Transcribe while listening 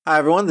Hi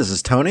everyone, this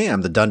is Tony.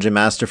 I'm the Dungeon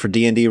Master for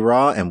D&D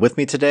Raw, and with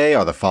me today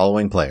are the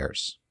following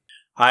players.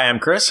 Hi, I'm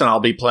Chris, and I'll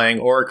be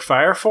playing Auric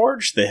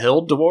Fireforge, the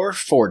Hill Dwarf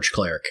Forge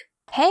Cleric.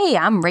 Hey,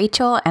 I'm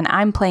Rachel, and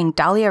I'm playing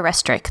Dahlia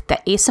Restrick,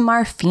 the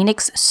Aasimar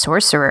Phoenix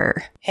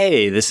Sorcerer.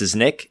 Hey, this is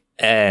Nick,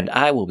 and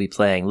I will be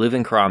playing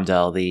Leuven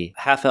Cromdell, the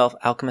Half-Elf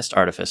Alchemist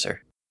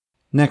Artificer.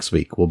 Next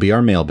week will be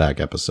our mailbag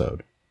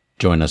episode.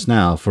 Join us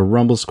now for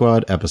Rumble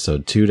Squad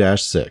episode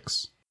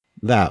 2-6.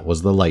 That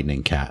was the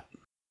Lightning Cat.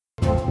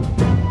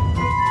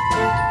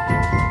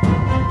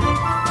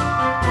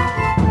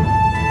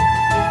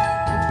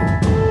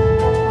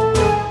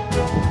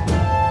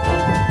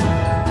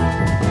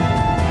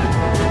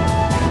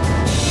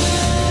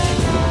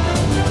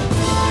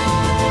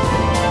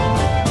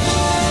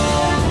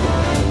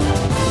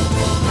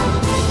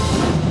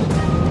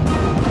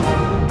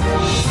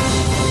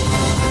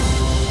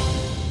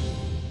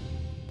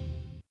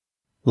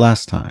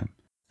 Last time,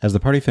 as the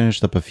party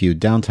finished up a few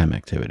downtime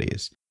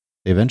activities,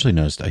 they eventually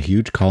noticed a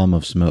huge column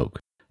of smoke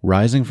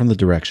rising from the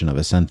direction of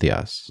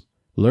Ascenthias.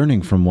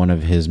 Learning from one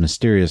of his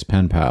mysterious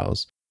pen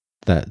pals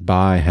that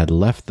Bai had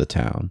left the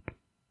town,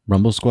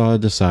 Rumble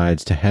Squad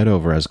decides to head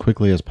over as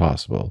quickly as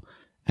possible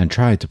and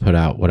try to put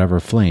out whatever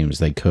flames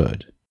they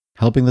could.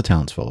 Helping the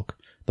townsfolk,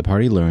 the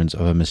party learns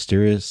of a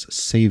mysterious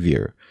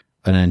savior,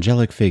 an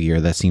angelic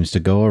figure that seems to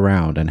go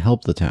around and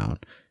help the town,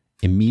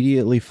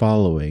 immediately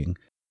following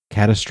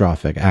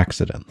catastrophic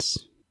accidents.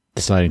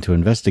 Deciding to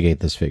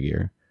investigate this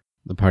figure,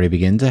 the party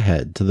begin to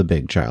head to the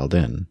Big Child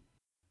Inn.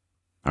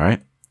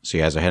 Alright, so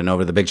you guys are heading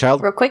over to the Big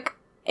Child? Real quick,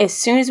 as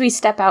soon as we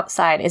step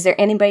outside, is there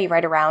anybody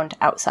right around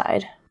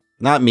outside?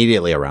 Not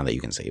immediately around that you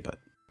can see, but...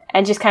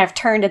 And just kind of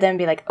turn to them and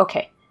be like,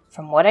 okay,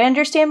 from what I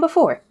understand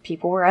before,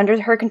 people were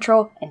under her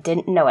control and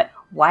didn't know it.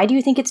 Why do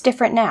you think it's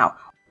different now?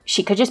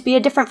 She could just be a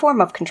different form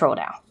of control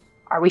now.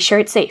 Are we sure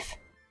it's safe?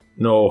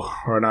 No,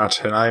 we're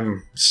not, and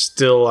I'm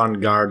still on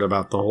guard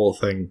about the whole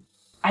thing.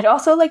 I'd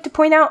also like to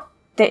point out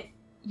that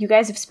you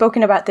guys have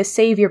spoken about this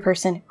savior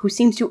person who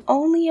seems to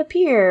only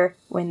appear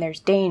when there's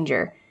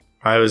danger.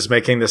 I was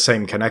making the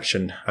same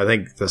connection. I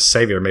think the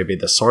Savior may be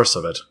the source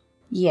of it.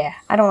 Yeah,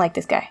 I don't like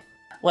this guy.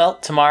 Well,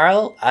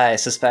 tomorrow, I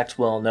suspect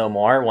we'll know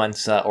more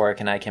once Auric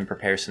and I can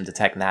prepare some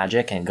detect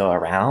magic and go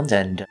around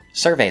and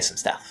survey some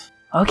stuff.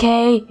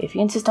 Okay, if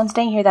you insist on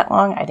staying here that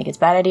long, I think it's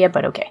a bad idea,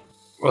 but okay.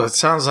 Well, it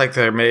sounds like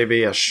there may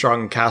be a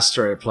strong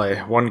caster at play,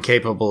 one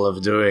capable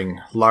of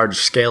doing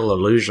large-scale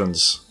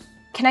illusions.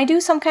 Can I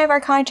do some kind of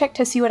arcana check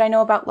to see what I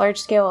know about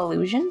large-scale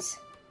illusions?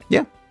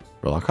 Yeah,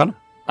 roll Arcana.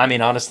 I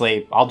mean,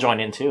 honestly, I'll join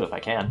in too if I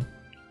can.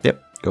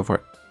 Yep, go for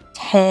it.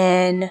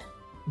 10.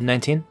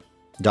 19?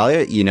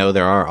 Dahlia, you know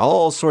there are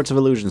all sorts of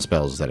illusion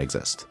spells that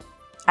exist.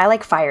 I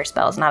like fire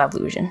spells, not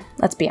illusion.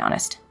 Let's be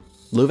honest.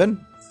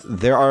 Leuven,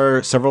 there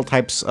are several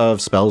types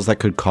of spells that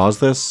could cause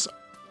this.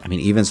 I mean,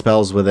 even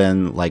spells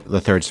within, like, the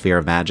third sphere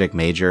of magic,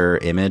 major,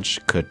 image,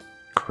 could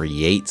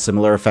create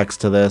similar effects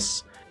to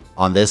this.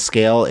 On this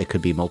scale, it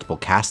could be multiple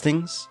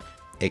castings.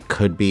 It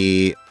could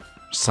be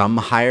some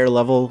higher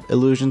level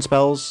illusion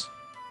spells.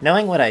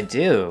 Knowing what I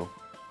do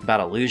about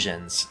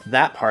illusions,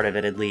 that part of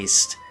it at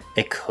least,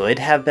 it could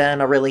have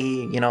been a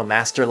really,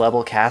 master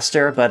level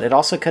caster, but it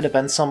also could have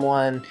been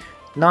someone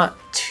not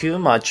too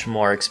much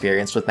more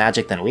experienced with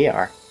magic than we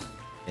are.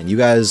 And you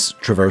guys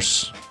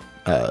traverse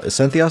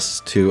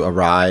Ascenthias to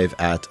arrive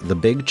at the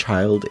Big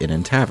Child Inn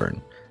and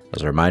Tavern.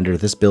 As a reminder,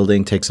 this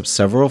building takes up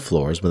several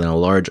floors within a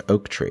large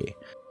oak tree.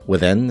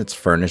 Within, it's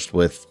furnished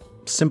with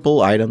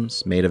simple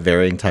items made of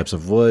varying types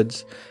of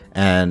woods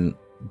and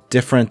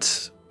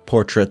different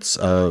portraits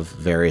of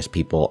various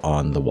people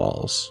on the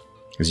walls.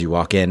 As you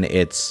walk in,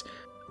 it's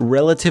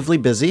relatively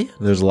busy.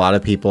 There's a lot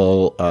of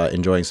people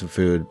enjoying some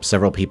food.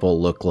 Several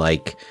people look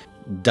like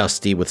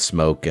dusty with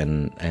smoke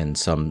and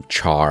some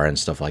char and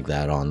stuff like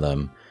that on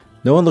them.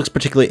 No one looks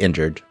particularly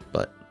injured,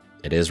 but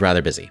it is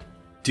rather busy.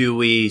 Do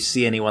we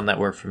see anyone that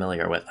we're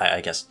familiar with?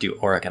 I guess, do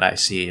Auric and I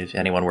see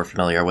anyone we're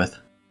familiar with?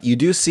 You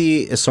do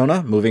see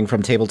Isona moving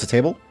from table to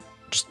table,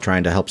 just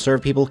trying to help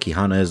serve people.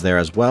 Kihana is there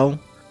as well.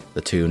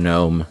 The two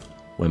gnome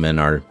women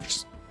are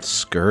just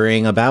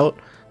scurrying about.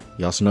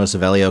 You also notice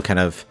Avelio kind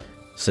of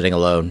sitting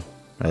alone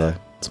at a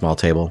small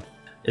table.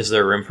 Is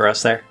there room for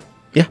us there?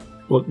 Yeah.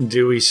 Well,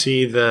 do we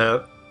see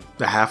the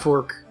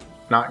half-orc,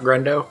 not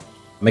Grendo?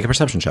 Make a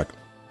perception check.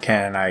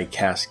 Can I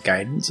cast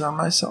guidance on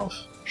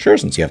myself? Sure,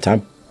 since you have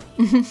time.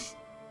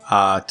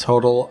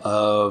 Total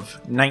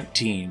of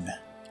 19.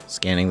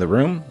 Scanning the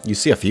room, you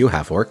see a few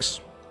half-orcs.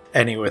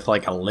 Any with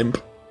like a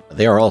limp?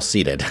 They are all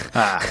seated.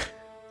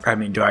 I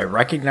mean, do I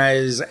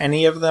recognize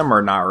any of them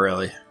or not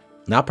really?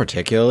 Not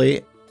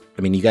particularly.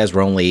 I mean, you guys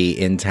were only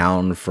in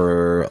town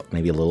for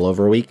maybe a little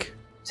over a week.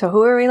 So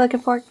who are we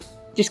looking for?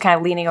 Just kind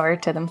of leaning over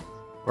to them.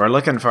 We're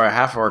looking for a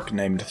half-orc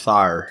named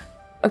Thar.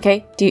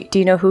 Okay, do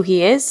you know who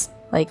he is?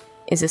 Like,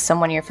 is this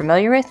someone you're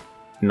familiar with?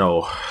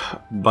 No,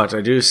 but I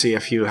do see a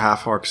few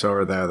half-orcs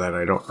over there that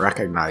I don't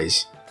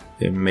recognize.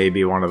 It may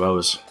be one of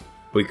those.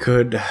 We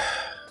could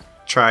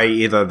try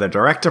either the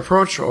direct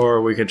approach or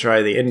we could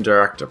try the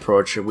indirect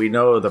approach. We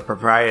know the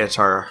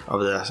proprietor of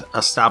the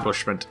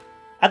establishment.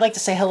 I'd like to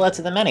say hello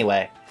to them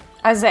anyway.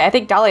 I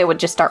think Dahlia would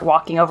just start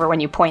walking over when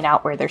you point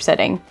out where they're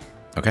sitting.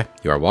 Okay,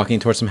 you are walking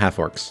towards some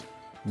half-orcs,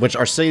 which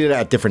are seated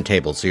at different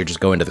tables, so you're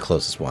just going to the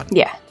closest one.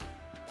 Yeah.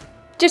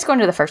 Just going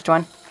to the first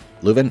one.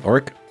 Leuven,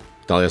 Oric,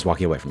 Dahlia's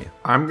walking away from you.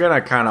 I'm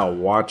gonna kind of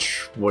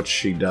watch what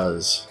she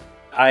does.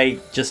 I,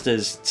 just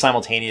as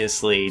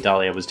simultaneously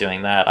Dahlia was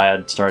doing that, I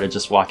had started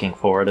just walking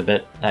forward a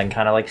bit and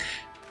kind of like,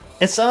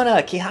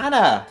 Isona,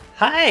 Kihana,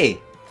 hi!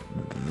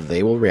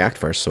 They will react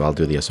first, so I'll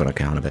do the Asona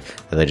count of it.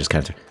 And they just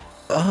kind of,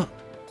 oh,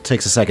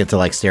 takes a second to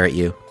like stare at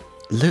you.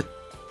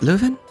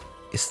 Leuven?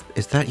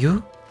 Is that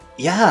you?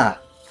 Yeah.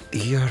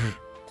 You're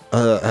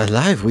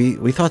alive.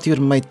 We thought you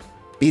might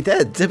be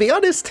dead, to be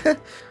honest.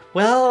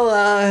 Well,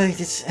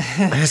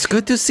 It's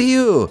good to see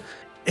you.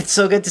 it's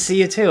so good to see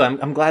you too.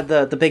 I'm glad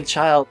the big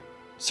child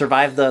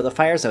survived the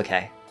fires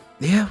okay.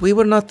 Yeah, we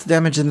were not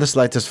damaged in the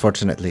slightest,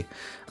 fortunately.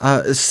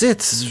 Sit,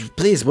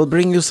 please. We'll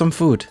bring you some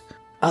food.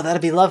 Oh,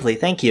 that'd be lovely.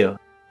 Thank you.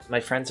 My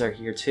friends are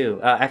here too.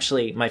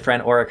 Actually, my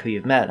friend Oric, who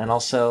you've met, and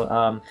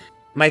also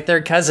my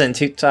third cousin,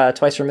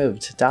 twice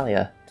removed,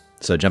 Dahlia.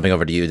 So jumping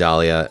over to you,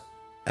 Dahlia,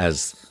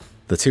 as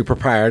the two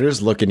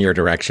proprietors look in your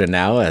direction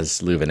now,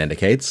 as Leuven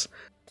indicates.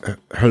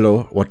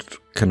 Hello, what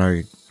can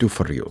I do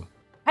for you?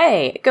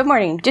 Hey, good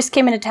morning. Just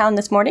came into town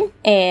this morning,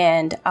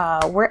 and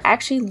we're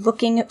actually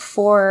looking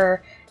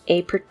for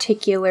a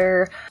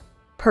particular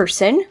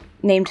person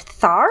named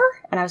Thar,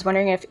 and I was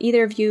wondering if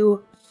either of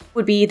you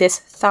would be this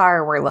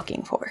Thar we're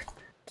looking for.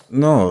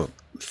 No,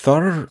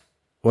 Thor,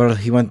 well,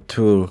 he went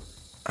to...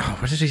 Oh,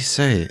 what did he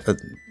say?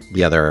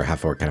 The other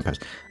half-orc kind of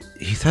passed.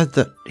 He said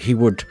that he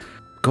would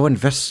go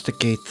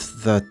investigate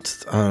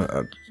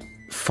that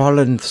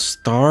fallen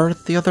star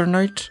the other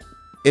night.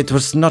 It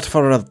was not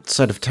far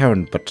outside of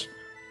town, but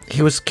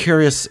he was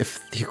curious if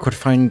he could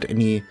find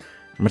any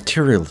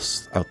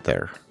materials out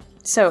there.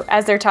 So,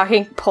 as they're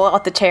talking, pull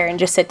out the chair and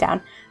just sit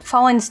down.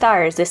 Fallen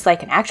star, is this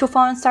like an actual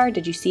fallen star?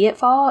 Did you see it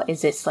fall?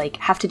 Is this like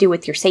have to do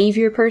with your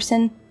savior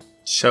person?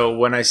 So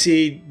when I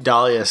see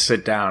Dahlia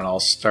sit down, I'll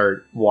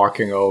start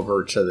walking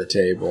over to the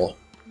table.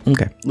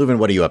 Okay. Leuven,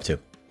 what are you up to?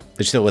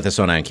 They're still with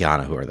Asona and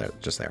Kiana, who are there,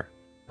 just there.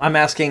 I'm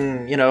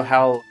asking,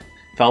 how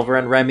Felver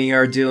and Remy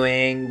are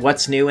doing,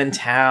 what's new in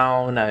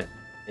town,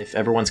 if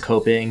everyone's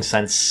coping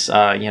since,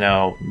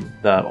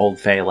 the old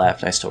Fae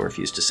left. I still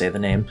refuse to say the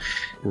name.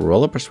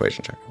 Roll a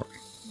persuasion check for me.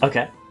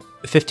 Okay.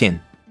 15.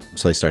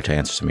 So they start to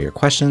answer some of your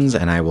questions,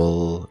 and I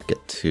will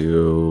get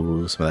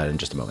to some of that in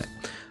just a moment.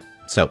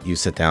 So you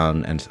sit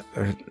down and...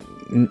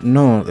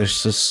 no,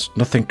 this is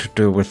nothing to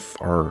do with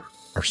our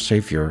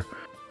savior.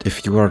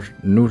 If you are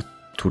new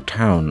to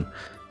town,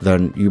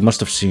 then you must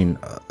have seen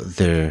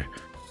the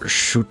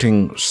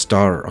shooting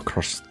star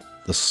across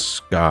the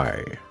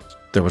sky.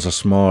 There was a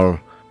small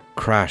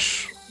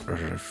crash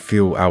a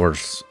few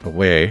hours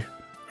away,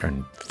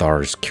 and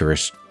Thar is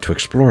curious to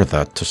explore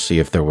that to see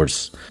if there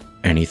was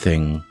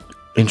anything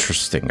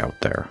interesting out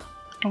there.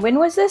 When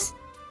was this?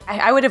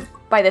 I would have,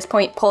 by this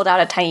point, pulled out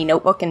a tiny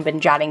notebook and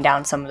been jotting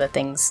down some of the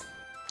things.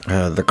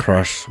 The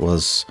crash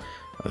was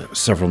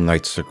several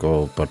nights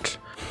ago, but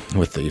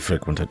with the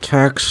frequent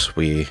attacks,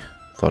 we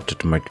thought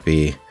it might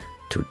be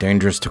too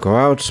dangerous to go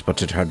out,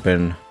 but it had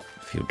been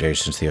a few days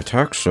since the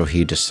attack, so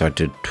he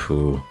decided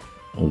to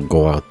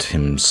go out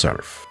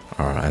himself.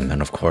 And then,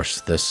 of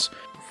course, this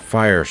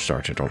fire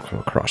started all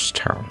across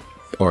town.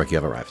 Oric, you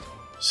have arrived.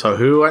 So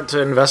who went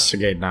to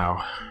investigate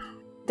now?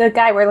 The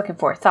guy we're looking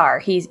for, Thar,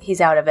 he's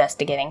out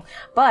investigating.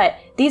 But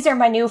these are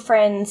my new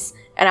friends,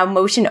 and I'll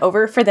motion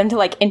over for them to,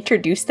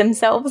 introduce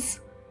themselves,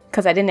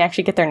 because I didn't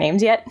actually get their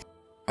names yet.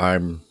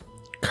 I'm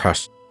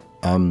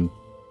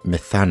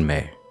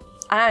Mithanme.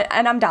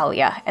 And I'm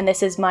Dahlia, and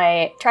this is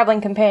my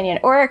traveling companion,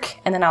 Oric,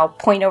 and then I'll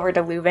point over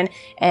to Leuven,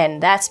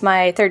 and that's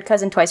my third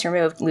cousin twice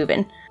removed,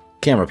 Leuven.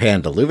 Camera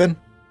pan to Leuven.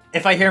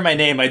 If I hear my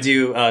name, I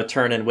do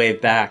turn and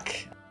wave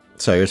back.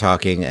 So you're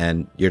talking,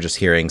 and you're just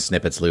hearing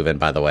snippets, Leuven,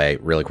 by the way,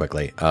 really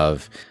quickly,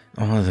 of,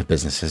 the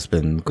business has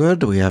been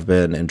good. We have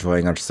been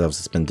enjoying ourselves.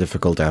 It's been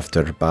difficult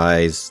after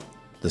buys.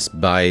 This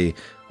buy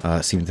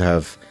seemed to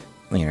have,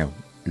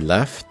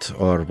 left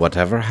or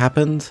whatever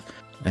happened.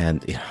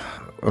 And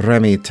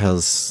Remy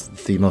tells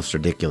the most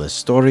ridiculous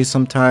stories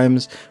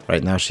sometimes.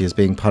 Right now she is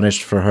being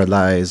punished for her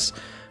lies.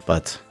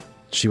 But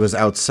she was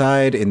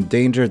outside in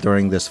danger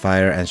during this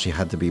fire, and she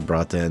had to be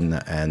brought in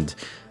and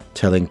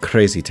telling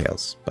crazy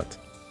tales. But...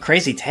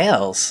 Crazy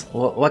tales?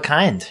 What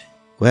kind?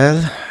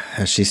 Well,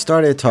 as she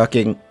started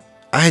talking,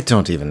 I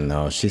don't even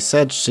know. She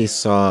said she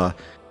saw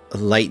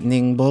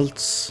lightning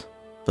bolts,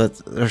 but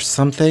there's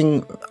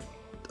something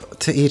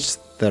to each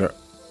their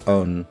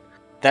own.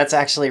 That's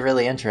actually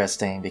really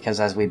interesting, because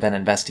as we've been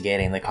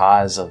investigating the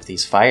cause of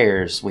these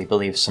fires, we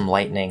believe some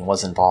lightning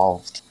was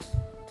involved.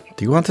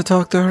 Do you want to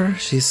talk to her?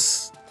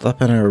 She's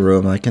up in her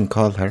room. I can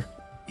call her.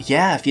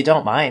 Yeah, if you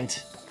don't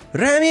mind.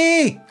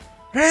 Remy!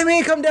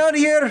 Remy, come down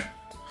here!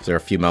 After a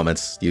few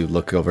moments, you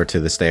look over to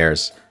the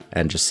stairs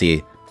and just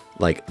see,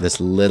 this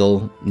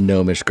little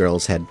gnomish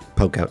girl's head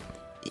poke out.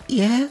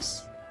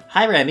 Yes?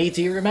 Hi, Remy.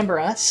 Do you remember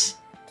us?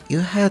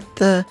 You had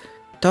the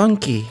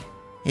donkey.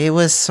 It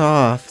was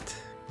soft.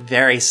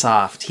 Very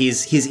soft.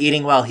 He's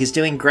eating well. He's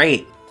doing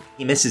great.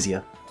 He misses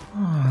you.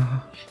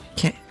 Oh,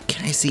 can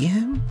I see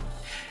him?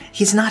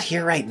 He's not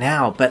here right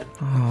now, but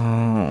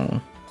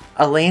Oh,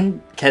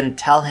 Elaine can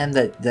tell him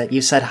that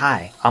you said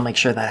hi. I'll make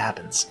sure that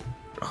happens.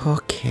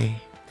 okay.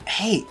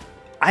 Hey,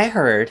 I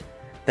heard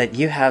that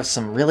you have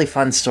some really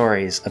fun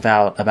stories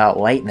about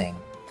lightning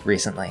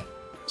recently.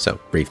 So,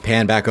 brief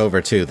pan back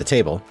over to the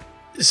table.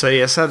 So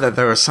you said that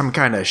there was some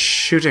kind of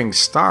shooting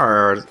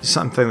star or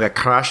something that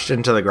crashed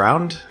into the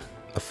ground?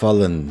 A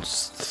fallen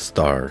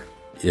star,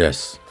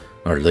 yes.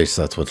 Or at least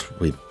that's what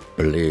we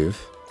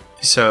believe.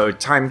 So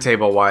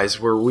timetable-wise,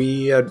 were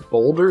we at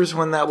Boulders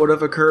when that would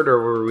have occurred, or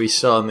were we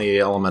still in the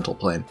elemental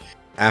plane?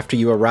 After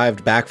you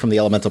arrived back from the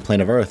elemental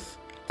plane of Earth,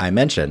 I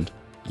mentioned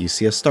you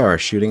see a star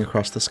shooting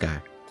across the sky.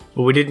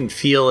 But we didn't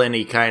feel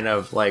any kind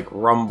of, like,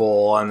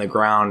 rumble on the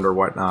ground or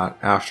whatnot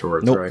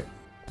afterwards, Nope. right?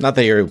 Not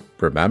that you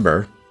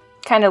remember.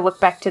 Kind of look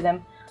back to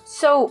them.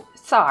 So,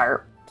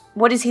 Thar,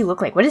 what does he look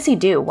like? What does he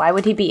do? Why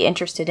would he be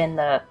interested in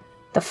the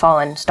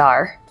fallen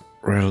star?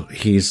 Well,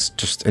 he's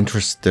just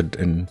interested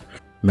in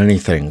many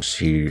things.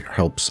 He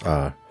helps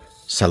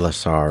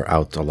Celesar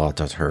out a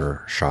lot at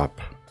her shop.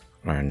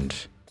 And,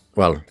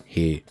 well,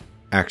 he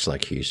acts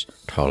like he's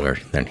taller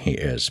than he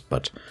is,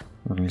 but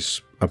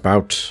he's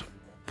about,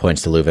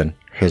 Points to Leuven.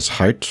 his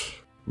height,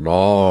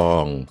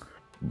 long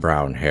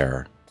brown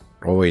hair,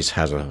 always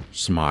has a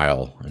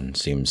smile and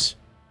seems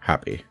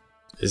happy.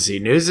 Is he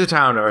new to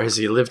town, or has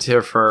he lived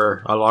here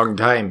for a long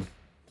time?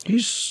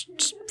 He's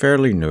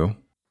fairly new.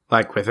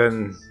 Like,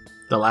 within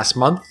the last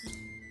month?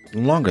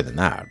 Longer than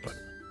that, but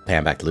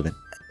pan back to Leuven.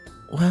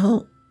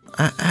 Well,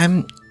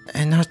 I'm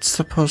not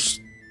supposed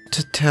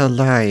to tell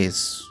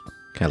lies.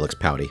 Kind of looks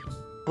pouty.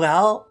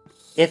 Well,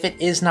 if it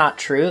is not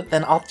true,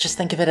 then I'll just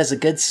think of it as a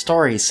good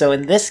story. So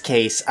in this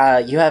case,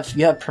 you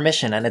have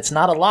permission, and it's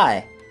not a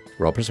lie.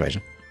 Roll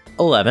persuasion.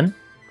 11.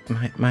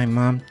 My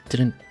mom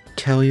didn't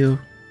tell you.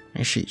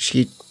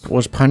 She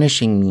was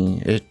punishing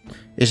me.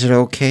 Is it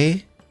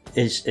okay?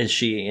 Is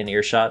she in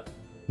earshot?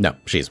 No,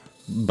 she's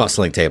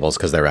bustling tables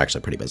because they're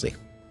actually pretty busy.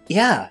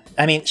 Yeah,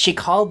 I mean, she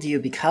called you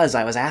because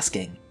I was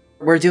asking.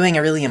 We're doing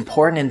a really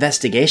important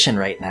investigation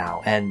right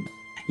now, and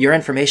your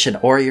information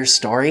or your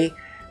story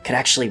could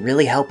actually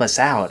really help us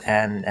out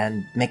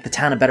and make the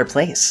town a better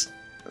place.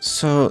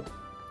 So,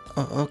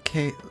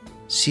 okay.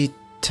 She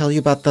tell you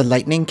about the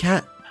lightning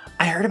cat?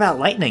 I heard about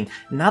lightning,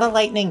 not a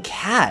lightning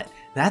cat.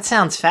 That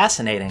sounds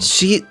fascinating.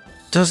 She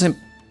doesn't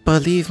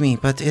believe me,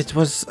 but it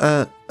was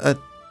a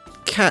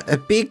cat, a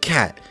big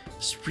cat.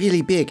 It's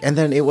really big, and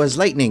then it was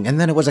lightning, and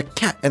then it was a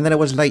cat, and then it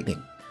was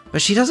lightning.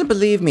 But she doesn't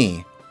believe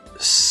me.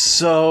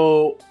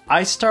 So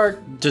I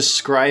start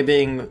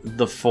describing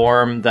the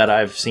form that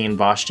I've seen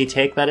Vashti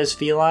take that is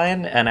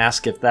feline and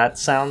ask if that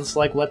sounds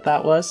like what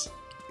that was.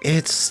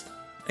 It's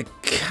a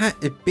cat,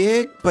 a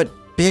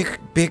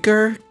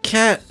bigger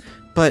cat,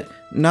 but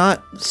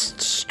not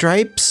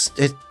stripes.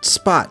 It's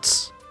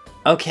spots.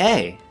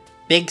 Okay.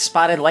 Big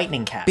spotted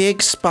lightning cat.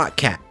 Big spot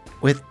cat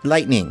with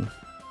lightning.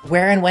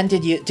 Where and when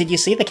did you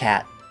see the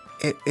cat?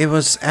 It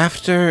was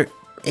after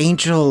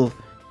Angel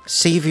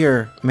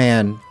Savior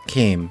Man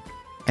came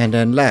and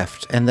then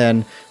left, and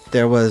then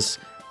there was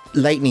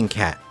Lightning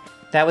Cat.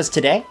 That was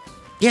today?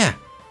 Yeah.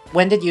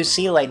 When did you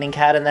see Lightning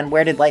Cat, and then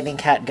where did Lightning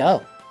Cat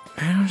go?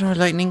 I don't know.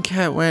 Lightning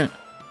Cat went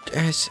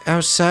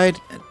outside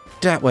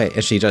that way.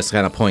 And she just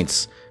kind of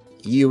points.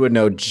 You would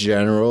know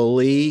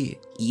generally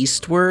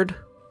eastward.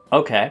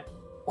 Okay.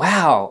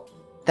 Wow.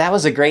 That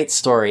was a great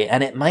story,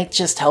 and it might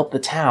just help the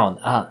town.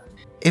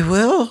 It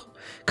will?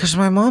 Because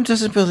my mom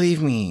doesn't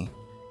believe me.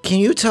 Can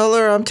you tell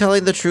her I'm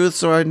telling the truth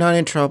so I'm not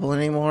in trouble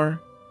anymore?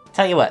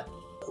 Tell you what,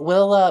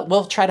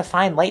 we'll try to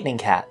find Lightning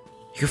Cat.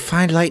 You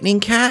find Lightning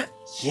Cat?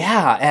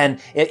 Yeah, and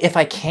if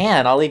I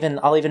can, I'll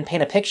even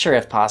paint a picture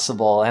if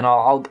possible, and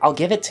I'll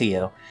give it to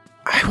you.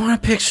 I want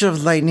a picture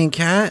of Lightning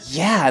Cat.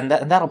 Yeah, and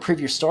that'll prove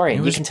your story,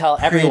 and you can tell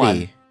everyone.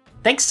 Pretty.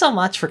 Thanks so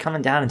much for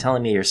coming down and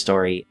telling me your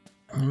story.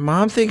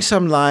 Mom thinks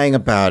I'm lying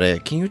about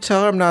it. Can you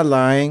tell her I'm not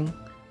lying?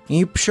 Can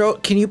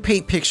you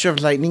paint a picture of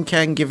Lightning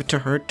Cat and give it to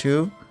her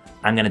too?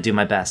 I'm gonna do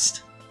my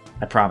best.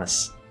 I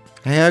promise.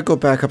 I gotta go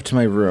back up to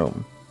my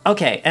room.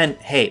 Okay, and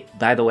hey,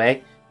 by the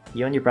way,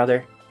 you and your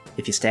brother,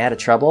 if you stay out of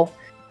trouble,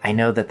 I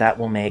know that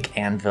will make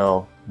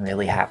Anvil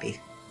really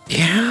happy.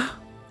 Yeah?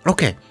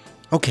 Okay.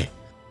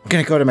 I'm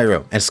gonna go to my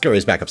room. And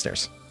scurries back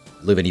upstairs.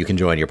 Leuven, you can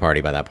join your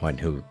party by that point,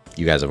 who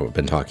you guys have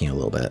been talking a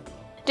little bit.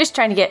 Just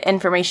trying to get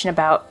information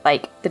about,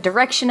 like, the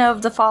direction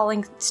of the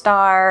falling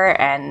star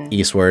and...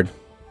 Eastward.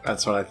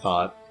 That's what I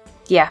thought.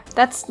 Yeah,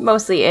 that's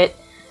mostly it.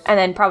 And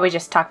then probably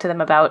just talk to them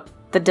about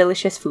the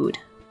delicious food.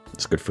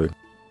 It's good food.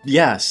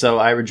 Yeah, so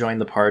I rejoin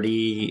the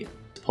party,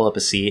 pull up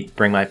a seat,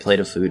 bring my plate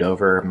of food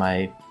over,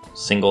 my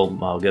single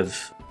mug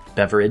of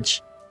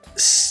beverage.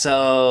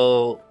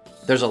 So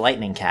there's a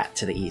lightning cat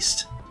to the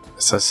east.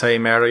 It's the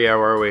same area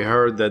where we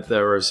heard that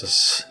there was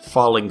a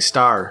falling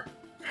star.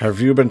 Have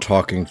you been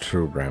talking to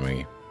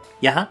Remy?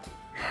 Yeah?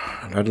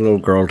 That little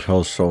girl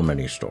tells so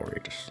many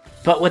stories.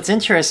 But what's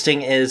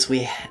interesting is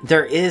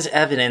there is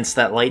evidence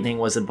that lightning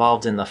was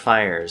involved in the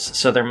fires,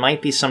 so there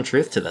might be some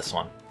truth to this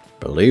one.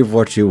 Believe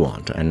what you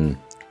want, and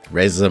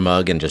raises a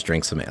mug and just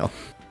drinks some ale.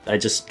 I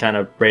just kind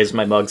of raise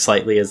my mug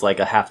slightly as like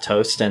a half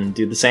toast and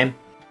do the same.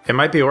 It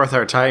might be worth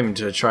our time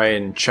to try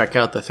and check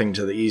out the thing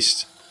to the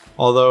east.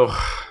 Although,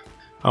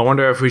 I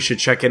wonder if we should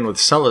check in with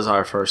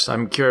Salazar first.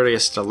 I'm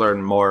curious to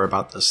learn more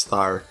about this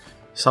star.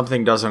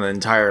 Something doesn't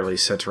entirely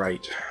sit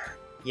right.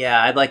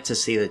 Yeah, I'd like to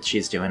see that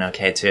she's doing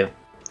okay too.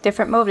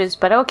 Different motives,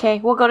 but okay,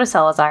 we'll go to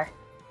Salazar.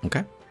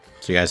 Okay.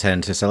 So you guys head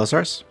into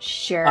Salazar's?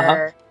 Sure.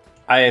 Uh-huh.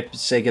 I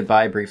say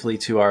goodbye briefly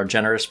to our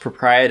generous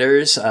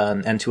proprietors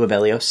and to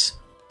Avelios.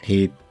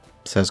 He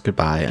says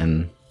goodbye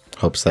and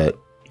hopes that,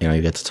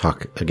 you get to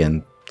talk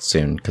again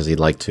soon, because he'd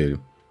like to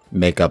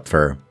make up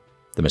for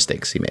the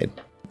mistakes he made.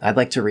 I'd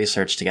like to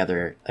research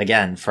together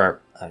again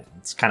for,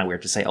 it's kind of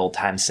weird to say old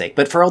time's sake,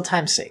 but for old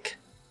time's sake.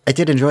 I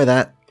did enjoy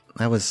that.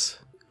 That was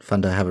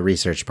fun to have a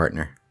research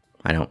partner.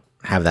 I don't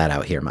have that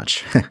out here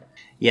much.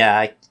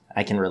 Yeah,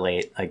 I can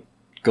relate. I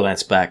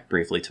glance back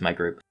briefly to my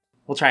group.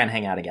 We'll try and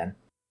hang out again.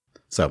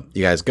 So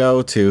you guys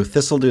go to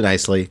Thistle Do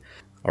Nicely,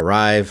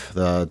 arrive,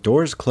 the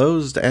door's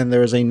closed, and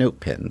there's a note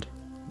pinned.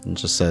 It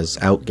just says,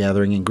 out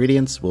gathering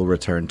ingredients, will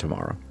return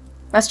tomorrow.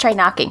 Let's try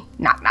knocking.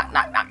 Knock, knock,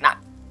 knock, knock, knock.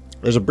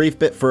 There's a brief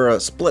bit for a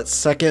split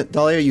second,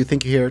 Dahlia. You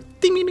think you hear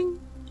ding, ding, ding.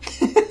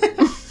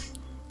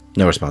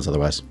 No response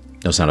otherwise.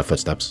 No sound of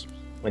footsteps.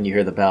 When you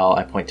hear the bell,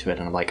 I point to it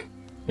and I'm like,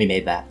 we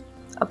made that.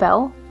 A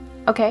bell?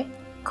 Okay,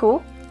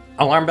 cool.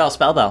 Alarm bell,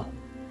 spell bell.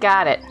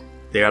 Got it.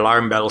 The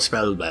alarm bell,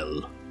 spell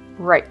bell.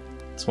 Right.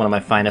 It's one of my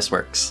finest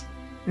works.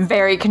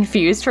 Very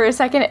confused for a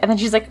second, and then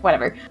she's like,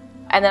 whatever.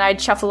 And then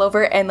I'd shuffle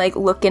over and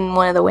look in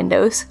one of the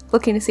windows,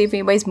 looking to see if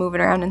anybody's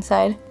moving around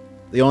inside.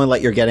 The only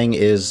light you're getting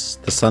is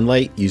the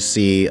sunlight. You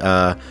see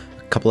a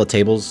couple of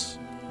tables.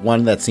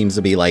 One that seems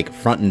to be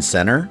front and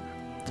center.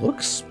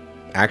 Looks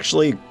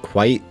actually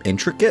quite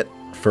intricate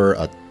for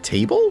a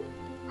table.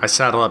 I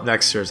saddle up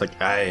next to her. It's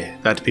like, aye,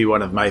 that'd be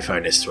one of my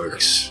finest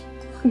works.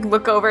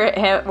 Look over at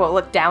him,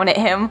 look down at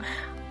him.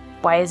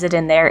 Why is it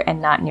in there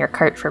and not in your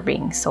cart for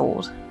being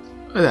sold?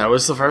 That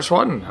was the first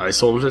one. I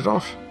sold it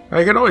off.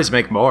 I can always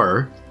make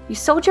more. You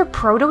sold your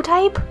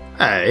prototype?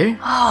 Aye.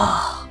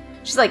 Oh.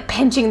 She's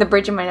pinching the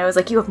bridge of my nose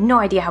you have no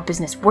idea how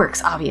business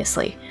works,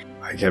 obviously.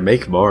 I can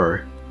make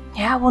more.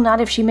 Yeah, well,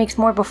 not if she makes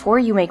more before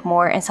you make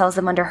more and sells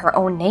them under her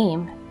own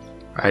name.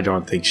 I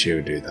don't think she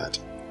would do that.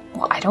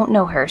 Well, I don't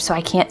know her, so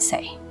I can't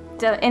say.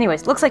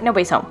 Anyways, looks like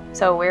nobody's home.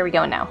 So where are we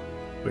going now?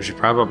 We should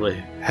probably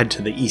head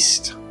to the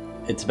east.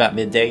 It's about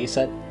midday, you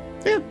said?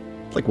 Yeah,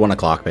 it's 1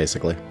 o'clock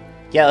basically.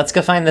 Yeah, let's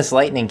go find this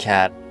lightning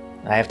cat.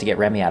 I have to get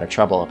Remy out of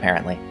trouble,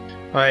 apparently.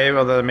 Aye,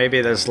 well,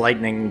 maybe there's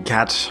lightning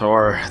cat,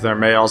 or there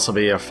may also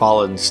be a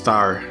fallen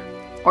star.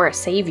 Or a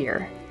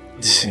savior.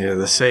 Yeah,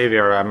 the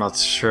savior, I'm not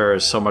sure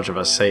is so much of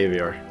a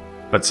savior.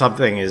 But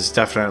something is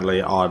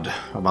definitely odd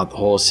about the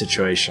whole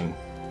situation.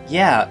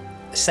 Yeah,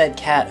 said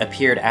cat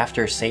appeared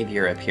after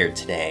Savior appeared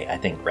today, I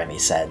think Remy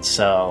said.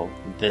 So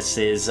this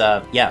is,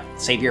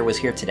 Savior was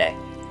here today.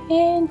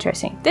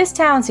 Interesting. This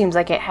town seems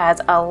like it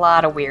has a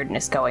lot of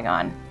weirdness going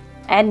on.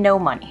 And no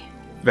money.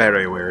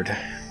 Very weird.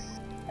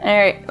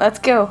 Alright, let's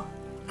go.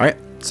 Alright,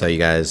 so you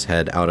guys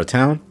head out of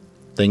town.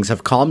 Things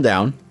have calmed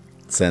down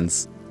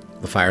since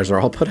the fires are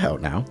all put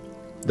out now.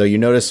 Though you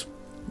notice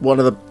one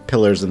of the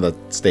pillars in the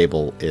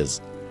stable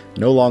is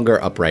no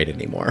longer upright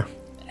anymore.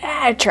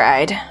 I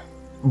tried.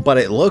 But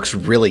it looks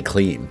really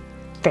clean.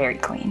 Very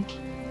clean.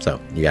 So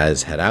you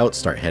guys head out,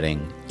 start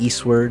heading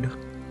eastward.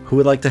 Who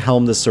would like to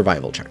helm this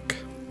survival check?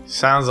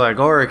 Sounds like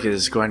Auric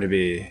is going to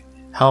be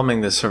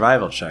helming the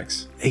survival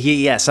checks.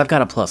 Yes, I've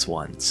got a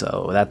 +1,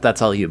 so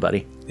that's all you,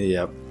 buddy.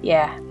 Yep.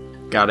 Yeah.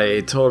 Got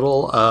a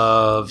total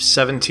of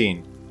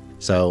 17.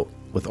 So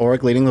with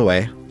Auric leading the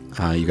way,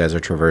 you guys are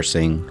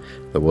traversing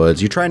the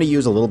woods. You're trying to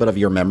use a little bit of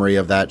your memory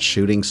of that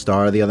shooting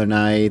star the other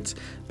night,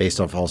 based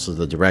off also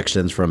the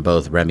directions from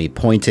both Remy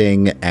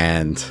pointing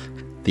and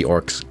the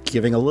orcs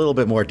giving a little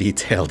bit more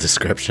detailed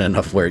description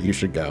of where you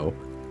should go,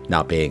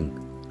 not being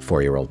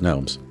 4-year-old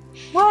gnomes.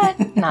 What?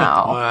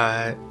 No.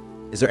 What?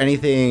 Is there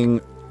anything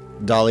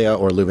Dahlia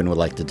or Leuven would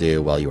like to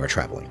do while you are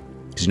traveling?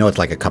 Because you know it's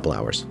a couple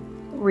hours.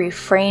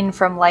 Refrain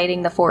from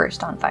lighting the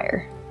forest on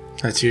fire.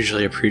 That's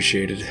usually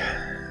appreciated.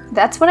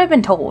 That's what I've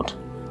been told.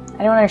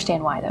 I don't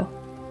understand why, though.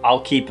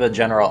 I'll keep a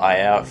general eye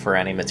out for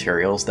any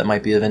materials that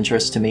might be of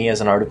interest to me as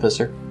an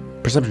artificer.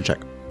 Perception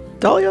check.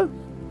 Dahlia,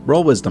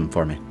 roll wisdom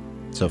for me.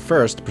 So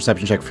first,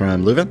 perception check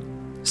from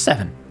Leuven.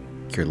 7.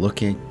 You're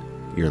looking.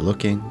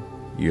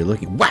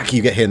 Whack!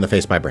 You get hit in the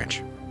face by a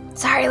branch.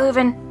 Sorry,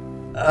 Leuven.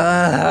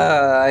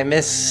 I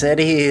miss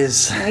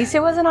cities. At least it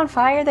wasn't on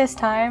fire this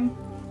time.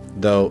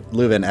 Though,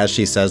 Leuven, as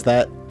she says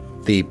that,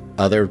 the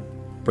other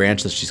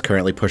branch that she's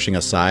currently pushing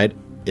aside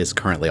is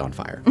currently on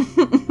fire.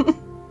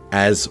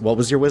 What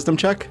was your wisdom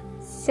check?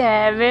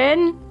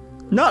 7.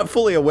 Not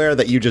fully aware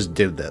that you just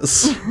did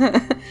this.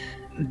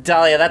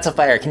 Dahlia, that's a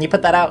fire. Can you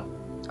put that out?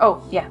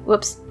 Oh, yeah.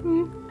 Whoops.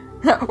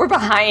 We're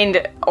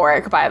behind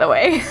Auric, by the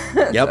way.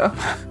 Yep. So,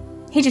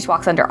 he just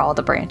walks under all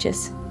the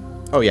branches.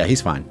 Oh yeah,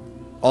 he's fine.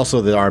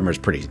 Also, the armor's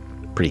pretty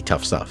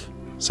tough stuff.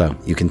 So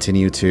you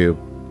continue to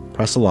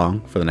press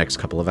along for the next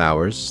couple of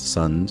hours.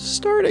 Sun's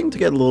starting to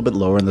get a little bit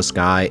lower in the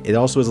sky. It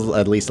also is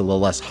at least a little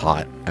less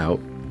hot out.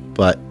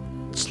 But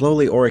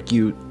slowly, Auric,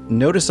 you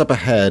notice up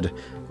ahead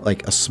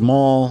like a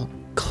small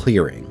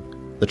clearing.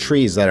 The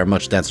trees that are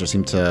much denser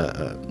seem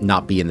to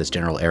not be in this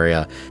general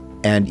area.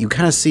 And you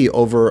kind of see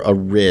over a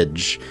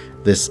ridge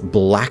this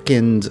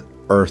blackened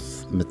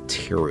earth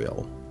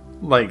material.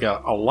 Like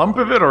a lump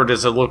of it, or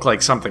does it look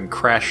like something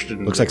crashed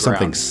into Looks the like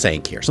something ground?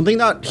 sank here. Something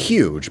not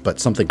huge, but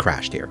something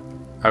crashed here.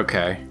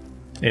 Okay.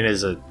 And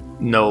is it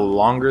no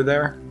longer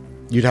there?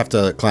 You'd have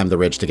to climb the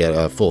ridge to get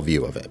a full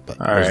view of it, but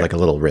there's right. like a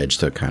little ridge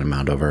to kind of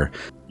mount over.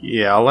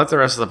 Yeah, I'll let the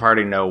rest of the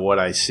party know what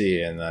I see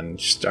and then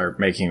start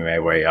making my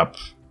way up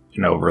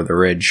and over the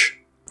ridge.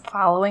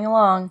 Following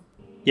along.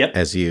 Yep.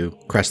 As you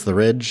crest the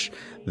ridge,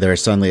 there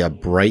is suddenly a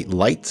bright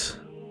light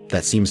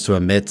that seems to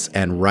emit,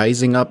 and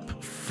rising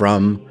up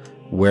from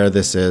where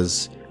this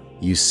is,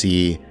 you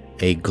see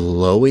a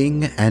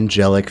glowing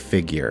angelic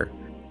figure,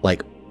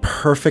 like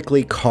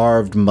perfectly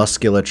carved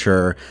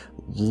musculature,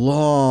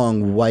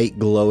 long white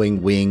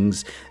glowing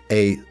wings,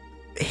 a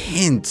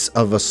hint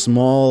of a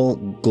small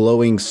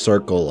glowing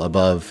circle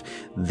above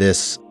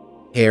this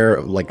hair,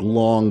 like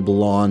long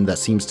blonde that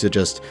seems to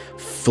just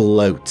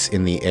float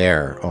in the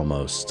air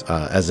almost,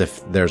 as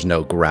if there's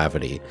no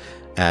gravity,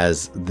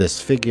 as this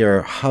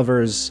figure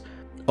hovers,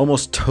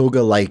 almost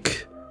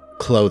toga-like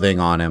clothing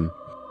on him,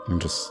 and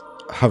just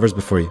hovers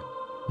before you.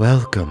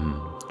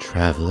 Welcome,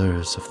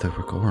 travelers of the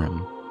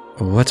Rigorum.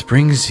 What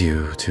brings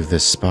you to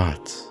this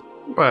spot?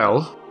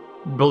 Well,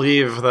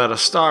 believe that a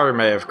star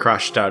may have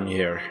crashed down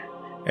here,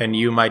 and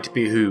you might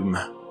be whom?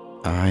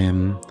 I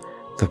am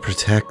the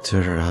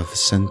protector of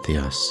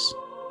Cynthios.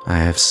 I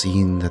have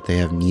seen that they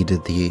have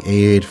needed the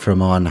aid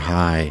from on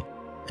high,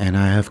 and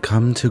I have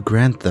come to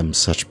grant them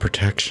such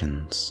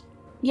protections.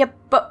 Yep,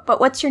 but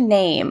what's your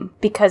name?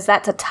 Because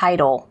that's a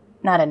title,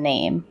 not a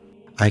name.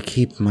 I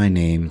keep my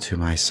name to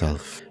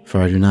myself,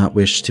 for I do not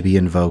wish to be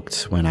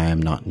invoked when I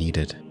am not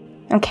needed.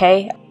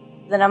 Okay,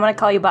 then I'm gonna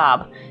call you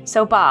Bob.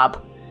 So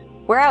Bob,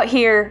 we're out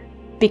here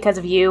because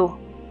of you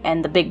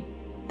and the big...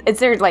 Is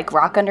there, like,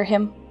 rock under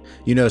him?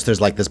 You notice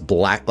there's like this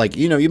black, like,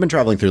 you know, you've been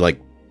traveling through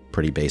like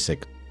pretty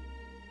basic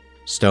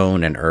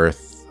stone and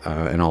earth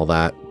and all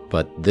that,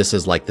 but this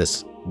is like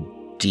this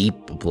deep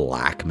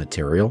black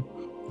material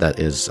that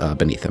is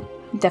beneath him.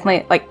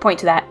 Definitely, like, point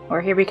to that.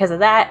 We're here because of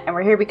that, and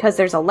we're here because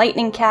there's a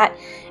lightning cat,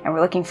 and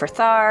we're looking for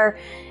Thar,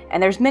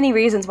 and there's many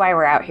reasons why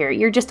we're out here.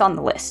 You're just on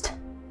the list.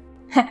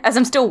 As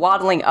I'm still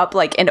waddling up,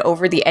 like, and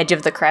over the edge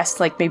of the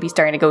crest, like, maybe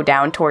starting to go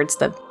down towards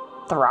the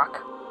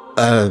rock.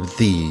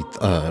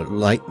 The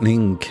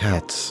lightning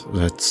cat,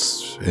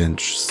 that's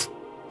interesting.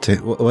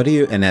 What do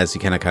you, and as you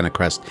kind of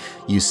crest,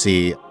 you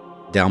see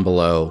down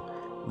below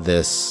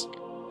this,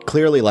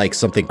 clearly like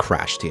something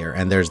crashed here,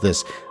 and there's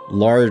this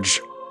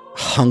large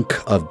hunk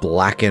of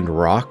blackened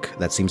rock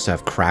that seems to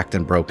have cracked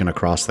and broken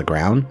across the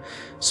ground.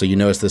 So you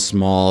notice this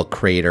small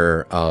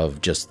crater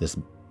of just this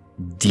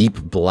deep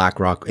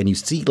black rock, and you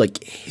see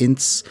like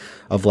hints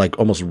of like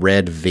almost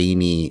red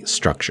veiny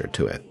structure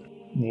to it.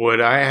 Would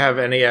I have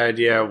any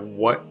idea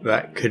what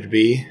that could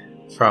be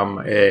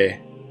from a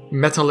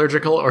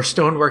metallurgical or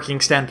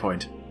stoneworking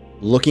standpoint?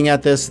 Looking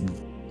at this,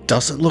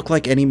 doesn't look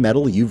like any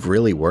metal you've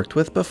really worked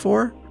with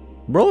before.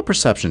 Roll a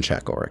perception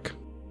check, Auric.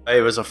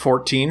 It was a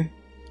 14.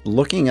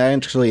 Looking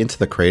actually into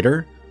the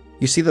crater,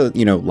 you see the,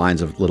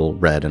 lines of little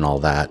red and all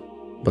that,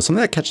 but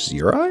something that catches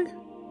your eye?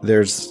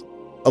 There's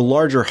a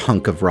larger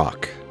hunk of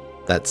rock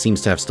that seems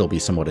to have still be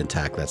somewhat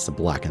intact. That's the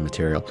blackened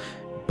material.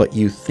 But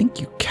you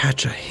think you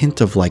catch a hint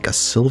of like a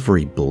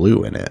silvery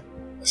blue in it.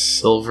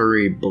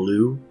 Silvery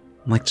blue?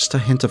 Like just a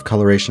hint of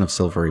coloration of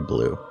silvery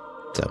blue.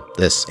 So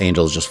this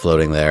angel is just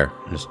floating there.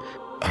 Just,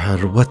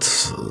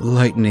 what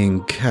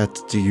lightning cat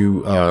do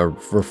you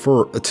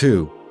refer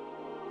to?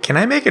 Can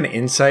I make an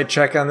insight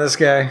check on this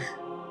guy?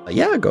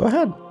 Yeah, go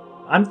ahead.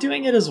 I'm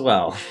doing it as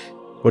well.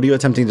 What are you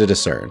attempting to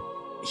discern?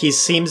 He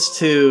seems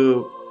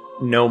to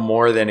know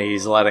more than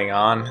he's letting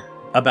on.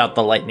 About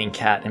the lightning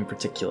cat in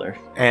particular.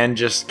 And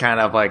just kind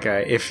of like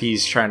if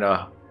he's trying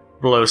to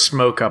blow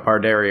smoke up our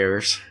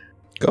derriers.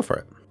 Go for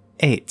it.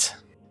 8.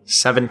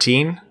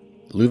 17?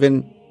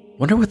 Leuven,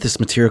 wonder what this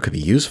material could be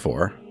used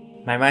for.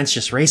 My mind's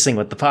just racing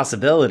with the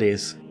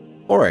possibilities.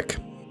 Auric,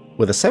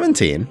 with a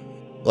 17,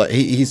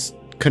 he's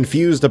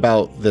confused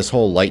about this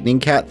whole lightning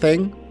cat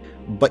thing,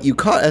 but you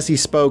caught as he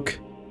spoke,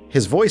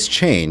 his voice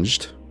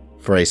changed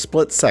for a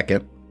split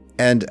second,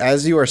 and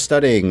as you are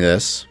studying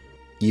this,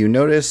 you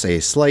notice a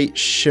slight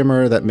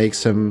shimmer that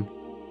makes him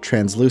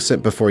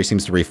translucent before he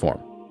seems to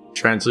reform.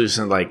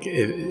 Translucent, like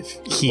if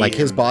he... Like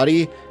his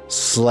body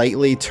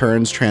slightly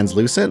turns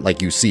translucent,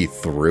 like you see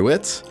through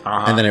it,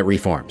 and then it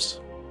reforms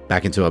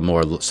back into a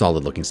more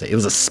solid-looking state. It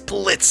was a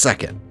split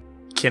second.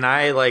 Can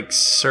I,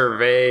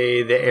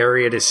 survey the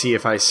area to see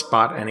if I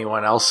spot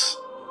anyone else?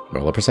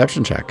 Roll a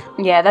perception check.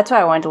 Yeah, that's what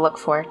I wanted to look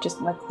for.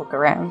 Just let's look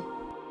around.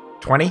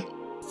 20?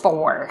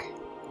 4.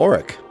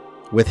 Auric,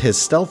 with his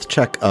stealth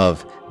check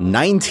of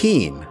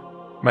 19,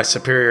 My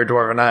superior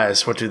dwarven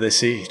eyes, what do they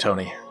see,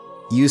 Tony?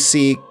 You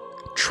see,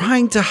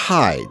 trying to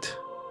hide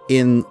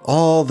in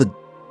all the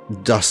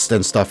dust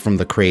and stuff from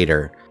the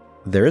crater,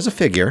 there is a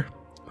figure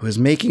who is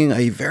making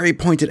a very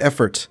pointed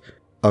effort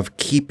of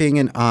keeping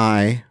an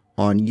eye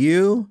on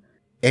you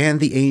and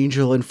the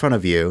angel in front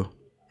of you,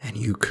 and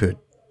you could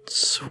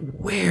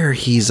swear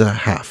he's a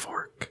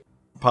half-orc.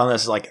 Upon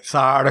this, like,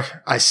 Thar,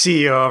 I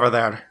see you over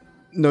there.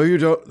 No, you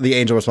don't. The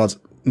angel responds,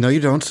 no, you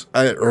don't.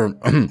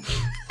 The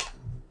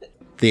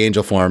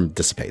angel form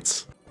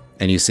dissipates,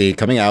 and you see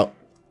coming out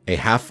a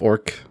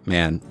half-orc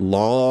man,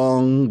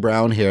 long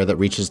brown hair that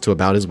reaches to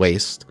about his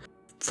waist,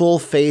 full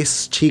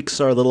face, cheeks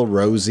are a little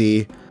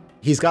rosy.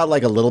 He's got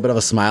like a little bit of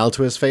a smile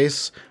to his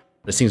face,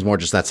 but it seems more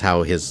just that's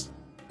how his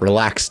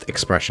relaxed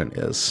expression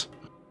is.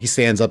 He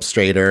stands up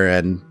straighter,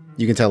 and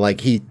you can tell like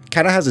he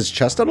kind of has his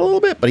chest out a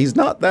little bit, but he's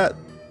not that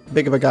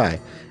big of a guy.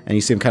 And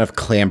you see him kind of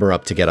clamber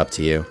up to get up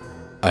to you.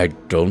 I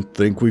don't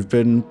think we've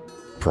been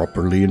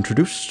properly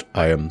introduced.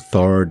 I am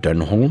Thar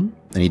Denholm,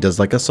 and he does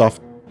like a soft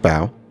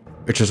bow.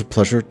 It is a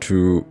pleasure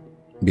to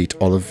meet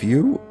all of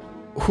you.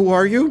 Who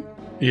are you?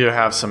 You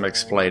have some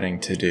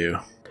explaining to do.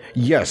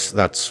 Yes,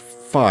 that's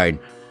fine.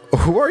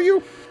 Who are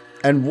you?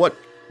 And what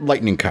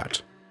lightning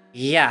cat?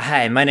 Yeah,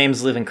 hi, my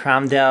name's Leuven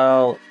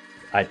Cromdell.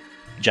 I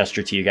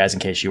gesture to you guys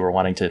in case you were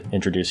wanting to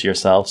introduce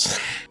yourselves.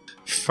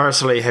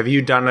 Firstly, have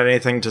you done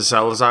anything to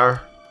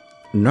Salazar?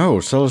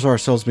 No, Salazar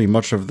sells me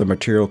much of the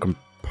material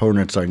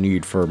components I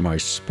need for my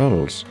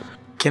spells.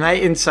 Can I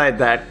inside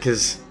that?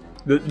 Because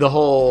the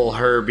whole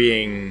her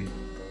being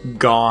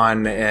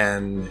gone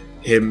and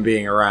him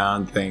being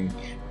around thing.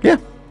 Yeah.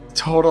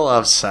 Total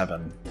of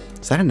 7.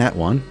 Is that a net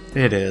 1?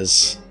 It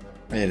is.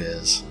 It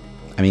is.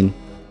 I mean,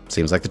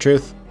 seems like the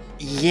truth.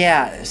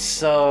 Yeah,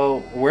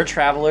 so we're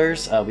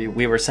travelers.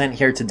 We were sent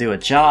here to do a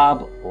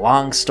job.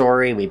 Long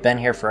story. We've been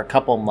here for a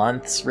couple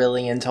months,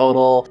 really, in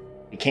total.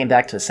 We came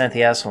back to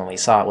Cynthias when we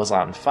saw it was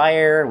on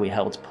fire. We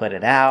helped put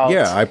it out.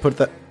 Yeah, I put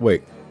that...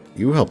 Wait,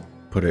 you helped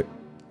put it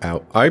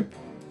out. I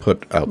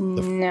put out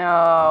the...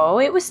 No,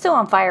 it was still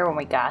on fire when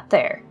we got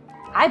there.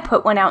 I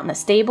put one out in the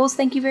stables,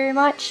 thank you very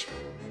much.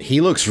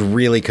 He looks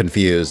really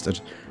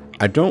confused.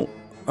 I don't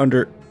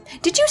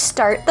Did you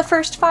start the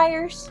first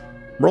fires?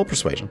 Roll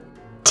persuasion.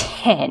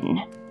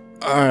 10.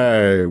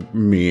 I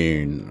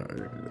mean,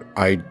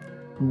 I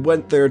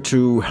went there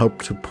to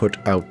help to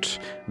put out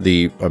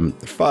the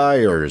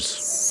fires.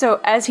 So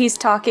as he's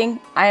talking,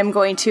 I am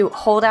going to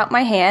hold out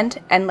my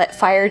hand and let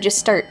fire just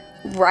start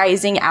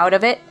rising out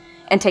of it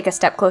and take a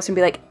step closer and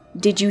be like,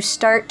 did you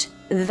start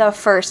the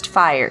first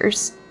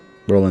fires?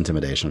 Roll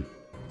intimidation.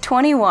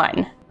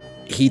 21.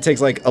 He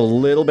takes like a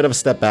little bit of a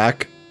step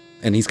back,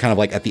 and he's kind of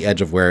like at the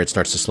edge of where it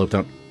starts to slope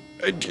down.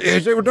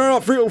 They're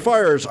not real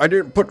fires. I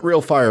didn't put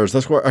real fires.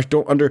 That's why I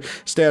don't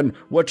understand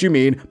what you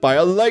mean by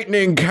a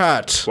lightning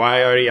cat.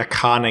 Why are you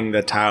conning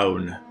the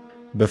town?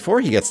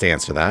 Before he gets to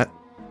answer that,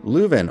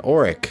 Leuven,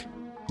 Auric,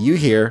 you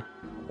hear...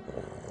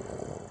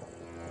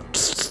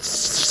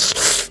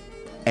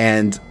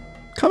 And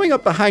coming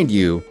up behind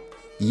you,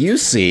 you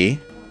see...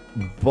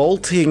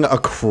 bolting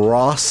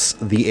across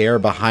the air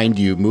behind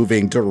you,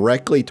 moving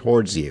directly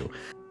towards you.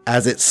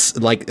 As it's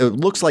like, it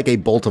looks like a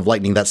bolt of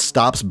lightning that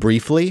stops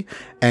briefly,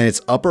 and its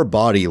upper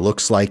body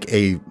looks like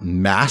a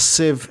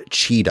massive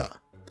cheetah,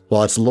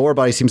 while its lower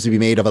body seems to be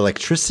made of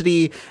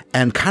electricity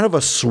and kind of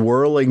a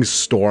swirling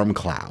storm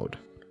cloud.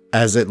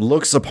 As it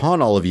looks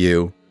upon all of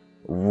you,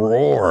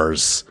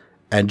 roars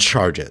and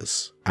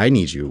charges. I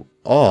need you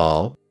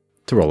all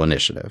to roll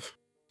initiative.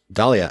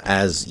 Dahlia,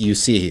 as you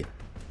see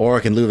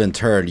Auric and Leuven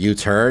turn, you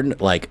turn,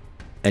 like,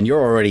 and you're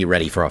already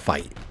ready for a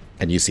fight.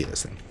 And you see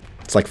this thing.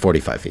 It's like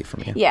 45 feet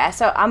from you. Yeah,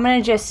 so I'm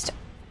going to just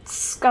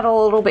scuttle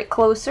a little bit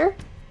closer,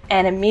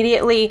 and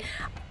immediately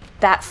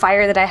that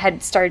fire that I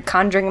had started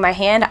conjuring in my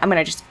hand, I'm going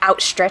to just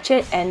outstretch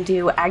it and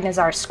do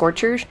Agnazar's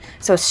Scorchers.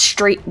 So a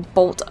straight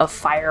bolt of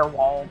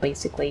firewall,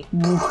 basically,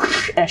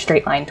 whoosh, in a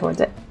straight line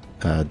towards it.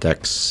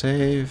 Dex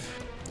save.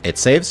 It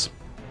saves.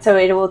 So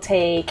it will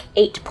take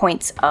 8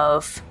 points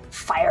of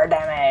fire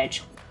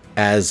damage.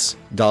 As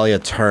Dahlia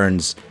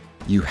turns,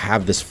 you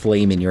have this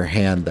flame in your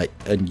hand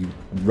and you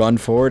run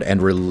forward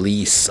and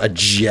release a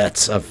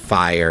jet of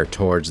fire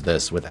towards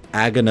this with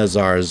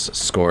Agnazar's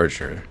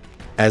Scourger.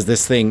 As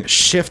this thing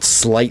shifts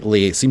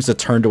slightly, it seems to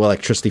turn to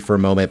electricity for a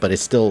moment, but it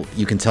still,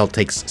 you can tell,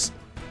 takes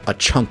a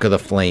chunk of the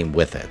flame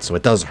with it, so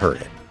it does hurt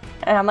it.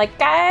 And I'm like,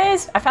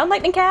 guys, I found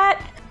Lightning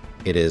Cat.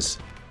 It is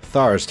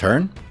Thar's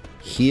turn.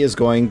 He is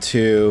going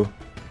to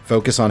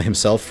focus on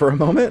himself for a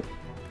moment,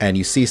 and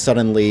you see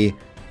suddenly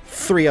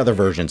 3 other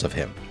versions of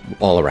him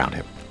all around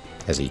him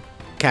as he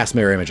casts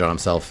mirror image on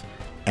himself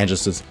and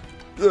just says,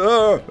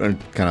 and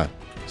kind of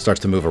starts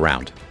to move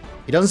around.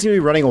 He doesn't seem to be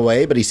running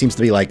away, but he seems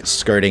to be like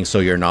skirting so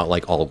you're not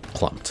like all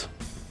clumped.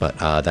 But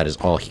that is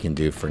all he can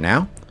do for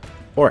now.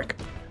 Auric.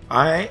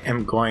 I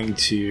am going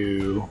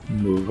to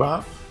move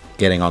up.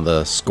 Getting on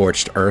the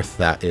scorched earth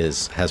that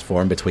has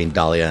formed between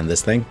Dahlia and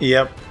this thing.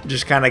 Yep,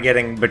 just kind of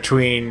getting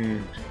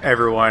between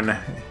everyone,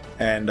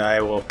 and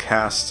I will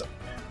cast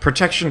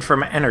Protection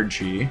from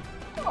Energy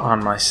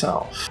on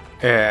myself.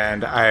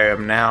 And I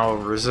am now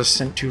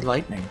resistant to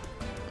lightning.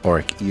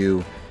 Oric,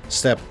 you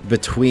step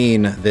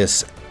between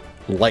this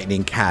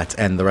lightning cat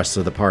and the rest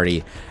of the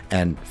party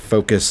and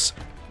focus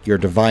your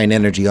divine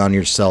energy on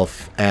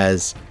yourself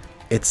as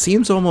it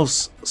seems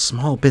almost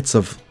small bits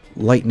of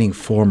lightning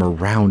form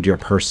around your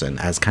person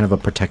as kind of a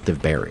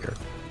protective barrier.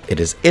 It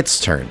is its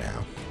turn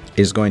now.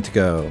 It is going to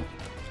go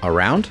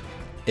around.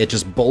 It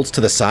just bolts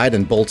to the side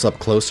and bolts up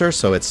closer,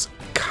 so it's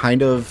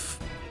kind of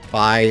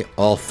by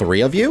all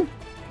three of you,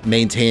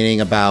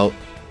 maintaining about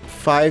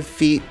 5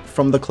 feet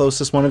from the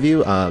closest one of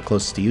you,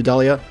 closest to you,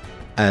 Dahlia,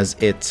 as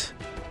it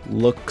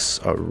looks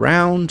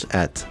around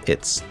at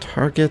its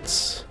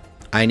targets.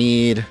 I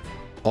need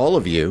all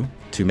of you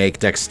to make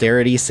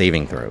dexterity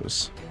saving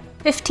throws.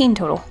 15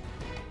 total.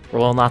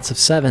 Rolling lots of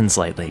 7s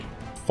lately.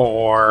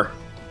 4.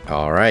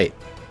 All right.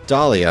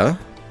 Dahlia,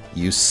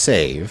 you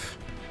save,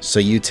 so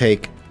you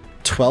take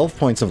 12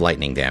 points of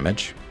lightning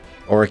damage.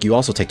 Oric, you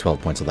also take 12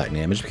 points of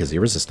lightning damage because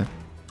you're resistant.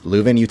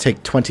 Leuven, you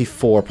take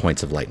 24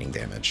 points of lightning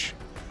damage.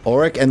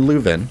 Oric and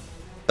Leuven,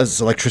 as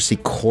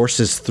electricity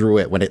courses through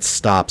it when it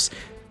stops,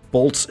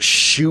 bolts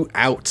shoot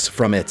out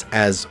from it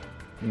as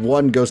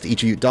one goes to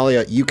each of you.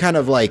 Dahlia, you kind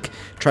of like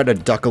try to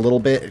duck a little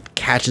bit. It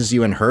catches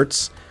you and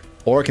hurts.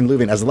 Oric and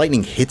Leuven, as the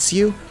lightning hits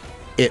you,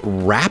 it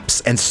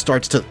wraps and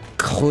starts to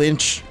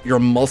clinch your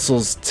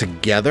muscles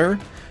together.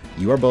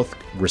 You are both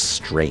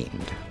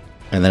restrained.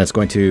 And then it's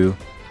going to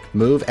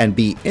move and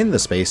be in the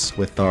space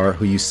with Thar,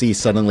 who you see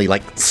suddenly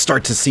like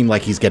start to seem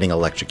like he's getting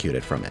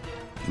electrocuted from it.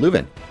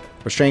 Leuven,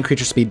 restrained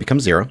creature speed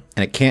becomes 0,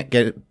 and it can't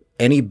get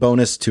any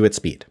bonus to its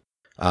speed.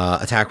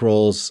 Attack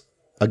rolls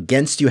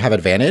against you have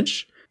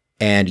advantage,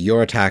 and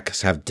your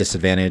attacks have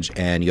disadvantage,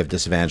 and you have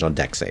disadvantage on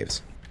dex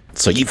saves.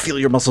 So you feel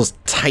your muscles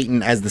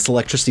tighten as this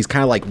electricity is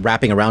kind of like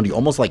wrapping around you,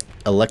 almost like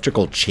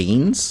electrical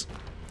chains.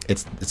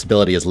 Its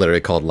ability is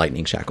literally called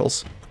lightning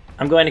shackles.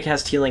 I'm going to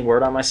cast Healing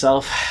Word on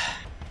myself.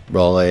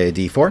 Roll a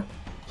d4,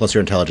 plus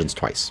your intelligence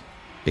twice,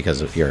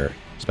 because of your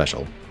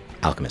special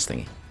alchemist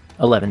thingy.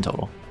 11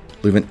 total.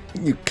 Leuven,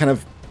 you kind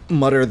of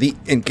mutter the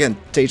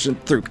incantation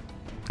through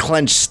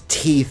clenched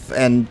teeth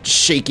and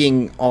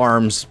shaking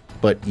arms,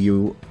 but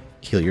you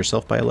heal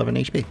yourself by 11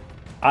 HP.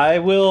 I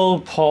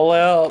will pull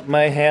out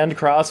my hand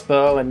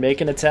crossbow and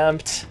make an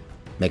attempt.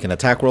 Make an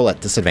attack roll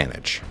at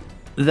disadvantage.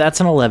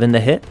 That's an 11 to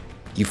hit.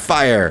 You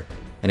fire,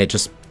 and it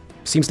just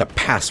seems to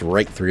pass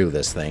right through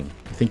this thing.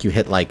 I think you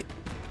hit like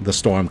the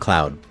storm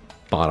cloud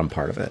bottom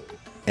part of it.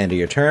 End of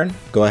your turn.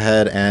 Go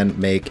ahead and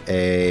make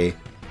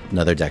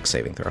another dex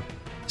saving throw.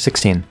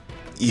 16.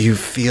 You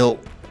feel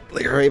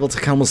like you're able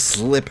to almost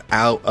slip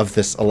out of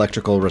this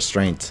electrical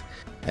restraint,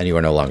 and you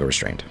are no longer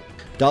restrained.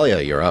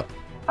 Dahlia, you're up.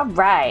 All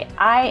right,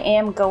 I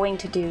am going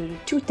to do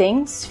 2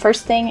 things.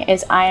 First thing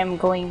is I am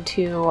going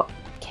to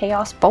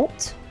Chaos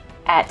Bolt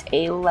at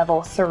a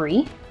level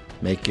 3.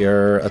 Make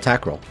your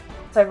attack roll.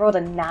 So I rolled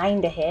a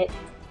 9 to hit.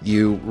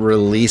 You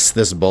release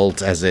this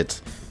bolt as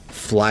it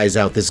flies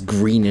out this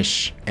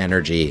greenish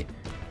energy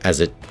as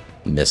it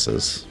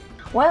misses.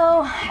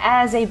 Well,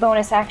 as a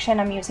bonus action,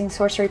 I'm using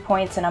sorcery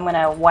points, and I'm going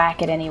to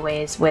whack it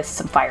anyways with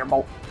some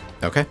Firebolt.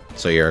 Okay,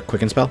 so your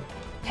quicken spell?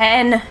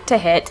 10 to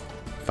hit.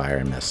 Fire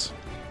and miss.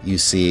 You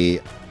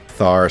see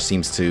Thar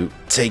seems to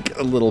take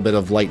a little bit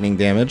of lightning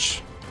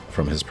damage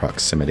from his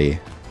proximity.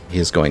 He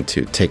is going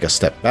to take a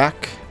step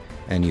back,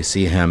 and you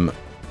see him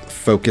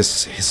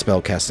focus his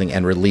spell casting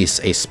and release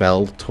a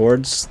spell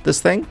towards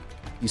this thing.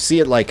 You see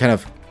it like kind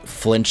of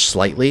flinch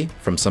slightly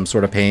from some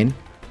sort of pain,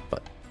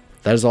 but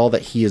that is all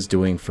that he is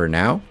doing for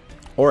now.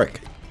 Oric.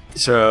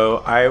 So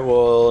I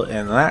will,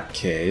 in that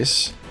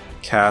case,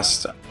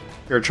 cast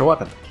Spiritual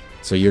Weapon.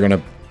 So you're going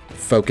to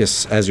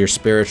focus as your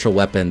spiritual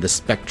weapon. The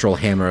spectral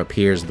hammer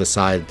appears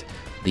beside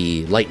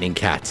the lightning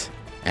cat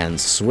and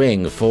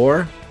swing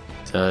for...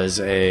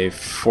 Does a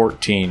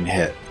 14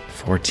 hit.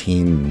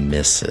 14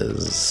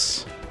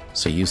 misses.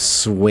 So you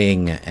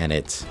swing and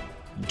it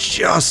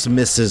just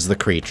misses the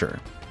creature.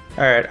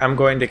 Alright, I'm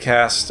going to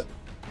cast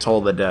Toll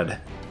the Dead.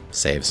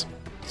 Saves.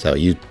 So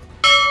you...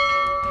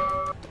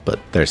 But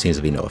there seems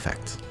to be no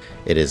effect.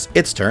 It is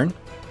its turn.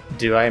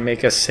 Do I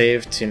make a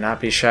save to not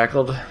be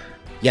shackled?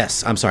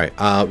 Yes, I'm sorry.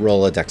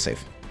 Roll a dex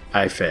save.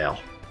 I fail.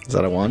 Is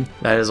that a 1?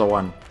 That is a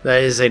 1.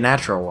 That is a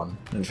natural 1,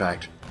 in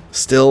fact.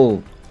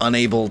 Still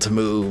unable to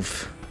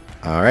move.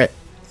 All right.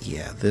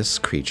 Yeah, this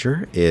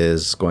creature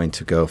is going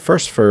to go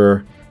first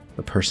for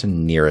the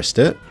person nearest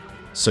it.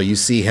 So you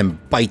see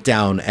him bite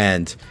down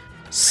and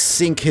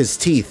sink his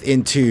teeth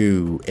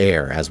into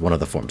air as one of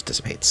the forms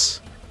dissipates.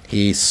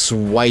 He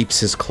swipes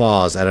his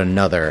claws at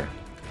another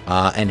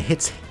and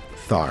hits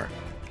Thar.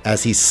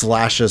 As he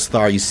slashes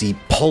Thar, you see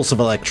pulse of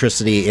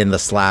electricity in the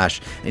slash,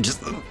 and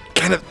just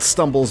kind of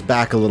stumbles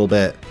back a little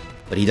bit.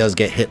 But he does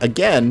get hit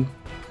again,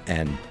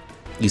 and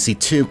you see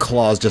 2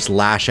 claws just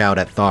lash out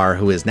at Thar,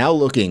 who is now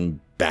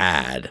looking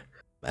bad.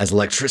 As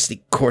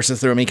electricity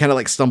courses through him, he kind of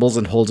like stumbles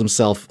and holds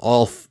himself.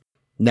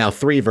 Now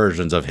 3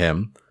 versions of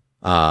him,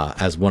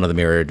 as one of the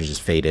mirror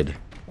just faded,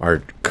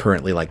 are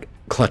currently like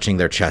clutching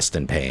their chest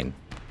in pain.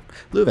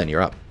 Leuven,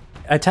 you're up.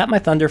 I tap my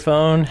thunder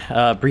phone,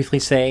 briefly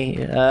say,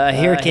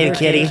 here, kitty.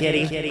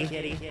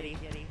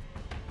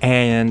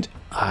 And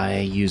I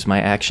use my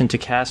action to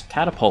cast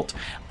Catapult.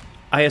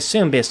 I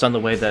assume, based on the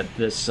way that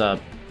this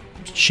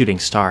shooting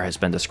star has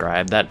been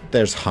described, that...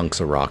 There's hunks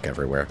of rock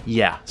everywhere.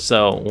 Yeah,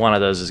 so one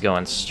of those is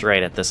going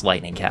straight at this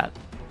lightning cat.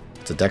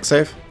 It's a dex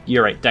save?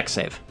 You're right, dex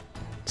save.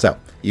 So,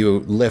 you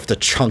lift a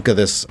chunk of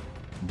this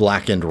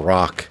blackened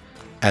rock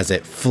as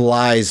it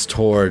flies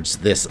towards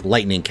this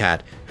lightning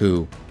cat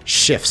who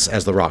shifts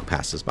as the rock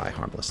passes by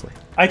harmlessly.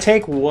 I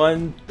take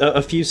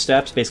a few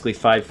steps, basically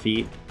 5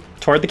 feet,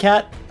 toward the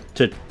cat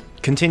to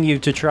continue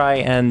to try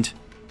and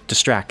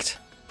distract.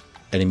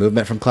 Any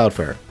movement from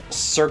Cloudflare?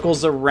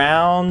 Circles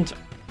around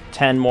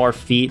 10 more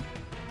feet.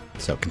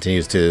 So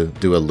continues to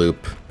do a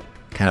loop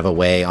kind of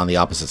away on the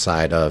opposite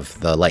side of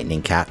the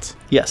lightning cat.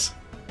 Yes.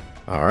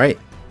 All right.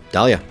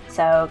 Dahlia.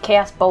 So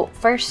Chaos Bolt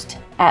first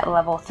at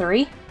level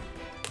 3.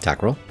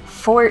 Attack roll.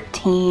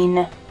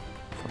 14.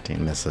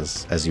 14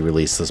 misses as you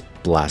release this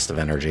blast of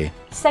energy.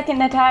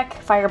 Second attack,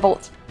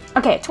 Firebolt.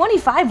 Okay,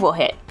 25 will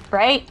hit,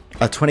 right?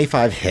 A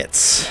 25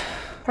 hits.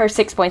 For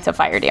 6 points of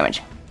fire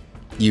damage.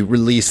 You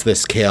release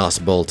this Chaos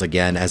Bolt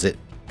again as it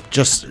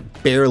just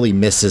barely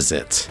misses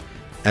it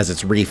as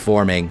it's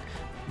reforming.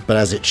 But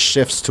as it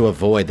shifts to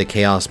avoid the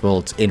Chaos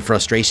Bolt, in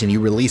frustration,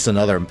 you release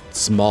another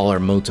smaller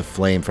mote of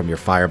flame from your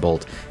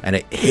Firebolt, and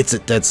it hits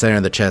it dead center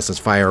in the chest as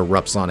fire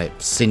erupts on it,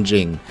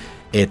 singeing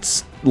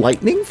its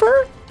lightning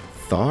fur.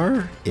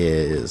 Thar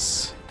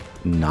is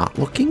not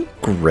looking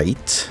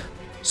great.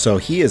 So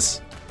he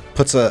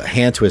puts a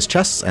hand to his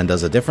chest and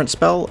does a different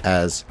spell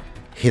as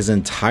his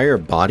entire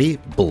body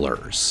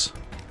blurs.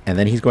 And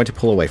then he's going to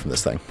pull away from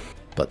this thing.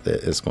 But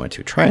it is going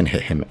to try and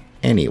hit him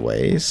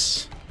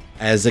anyways.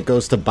 As it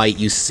goes to bite,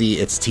 you see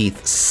its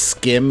teeth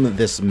skim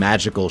this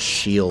magical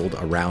shield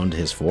around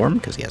his form,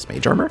 because he has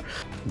mage armor.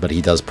 But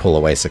he does pull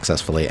away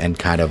successfully and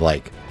kind of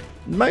like,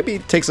 maybe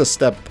takes a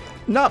step,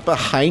 not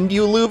behind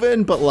you,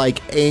 Leuven, but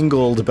like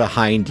angled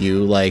behind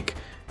you, like,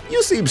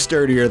 you seem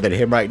sturdier than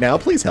him right now,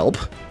 please help.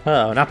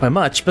 Oh, not by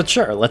much, but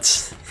sure,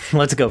 let's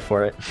go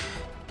for it.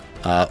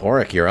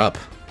 Auric, you're up.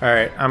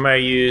 Alright, I'm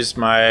going to use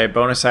my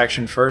bonus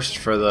action first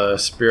for the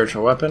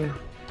spiritual weapon.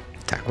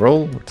 Attack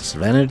roll with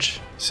disadvantage.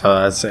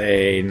 So that's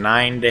a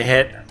 9 to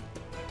hit.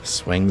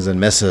 Swings and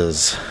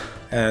misses.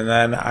 And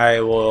then I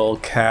will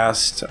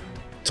cast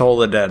Toll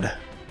the Dead.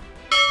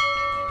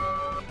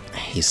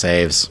 He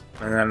saves.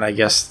 And then I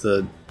guess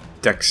the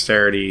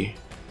dexterity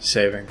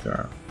saving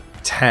throw.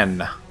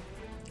 10.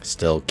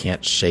 Still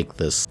can't shake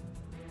this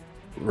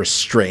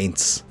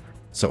restraints.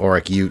 So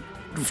Auric, you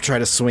try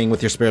to swing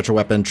with your spiritual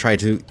weapon, try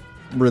to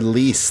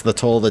release the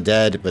Toll of the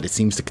Dead, but it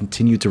seems to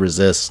continue to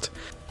resist.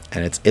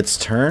 And it's its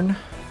turn.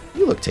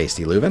 You look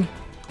tasty, Leuven.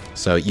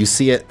 So you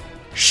see it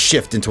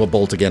shift into a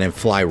bolt again and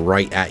fly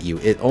right at you.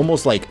 It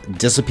almost like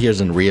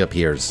disappears and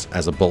reappears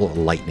as a bolt of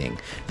lightning,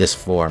 this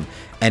form.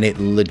 And it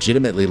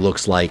legitimately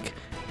looks like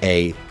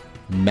a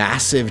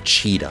massive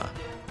cheetah,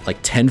 like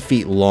 10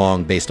 feet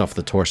long based off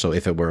the torso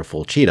if it were a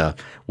full cheetah,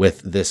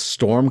 with this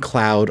storm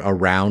cloud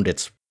around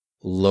its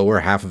lower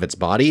half of its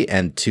body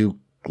and 2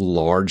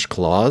 large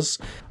claws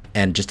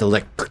and just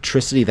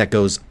electricity that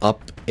goes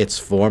up its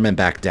form and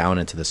back down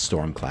into the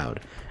storm cloud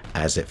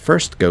as it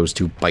first goes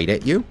to bite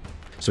at you.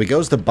 So he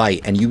goes to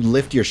bite and you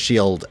lift your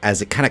shield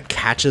as it kind of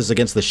catches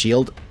against the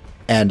shield,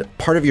 and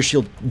part of your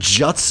shield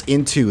juts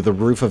into the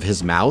roof of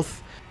his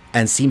mouth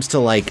and seems to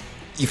like,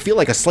 you feel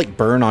like a slight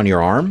burn on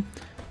your arm,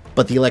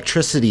 but the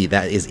electricity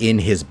that is in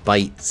his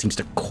bite seems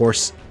to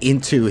course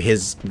into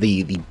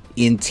the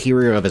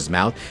interior of his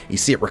mouth. You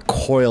see it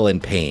recoil in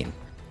pain.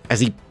 As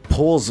he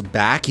pulls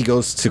back, he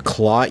goes to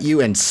claw at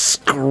you and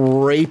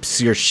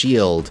scrapes your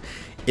shield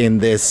in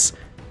this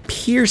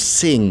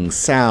piercing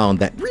sound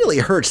that really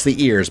hurts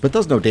the ears but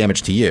does no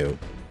damage to you.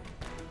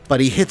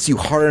 But he hits you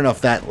hard enough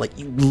that like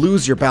you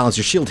lose your balance.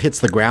 Your shield hits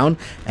the ground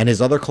and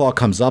his other claw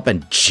comes up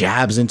and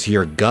jabs into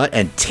your gut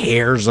and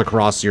tears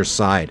across your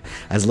side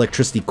as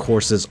electricity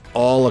courses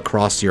all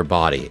across your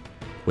body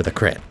with a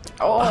crit.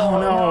 Oh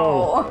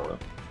no.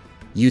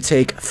 You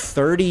take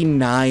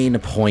 39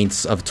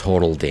 points of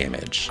total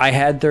damage. I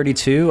had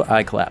 32,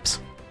 I collapse.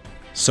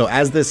 So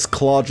as this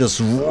claw just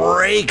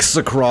rakes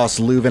across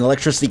Leuven,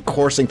 electricity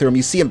coursing through him,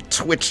 you see him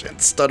twitch and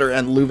stutter,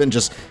 and Leuven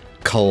just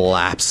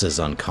collapses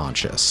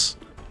unconscious.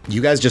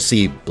 You guys just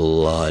see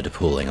blood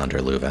pooling under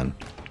Leuven.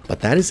 But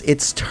that is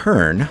its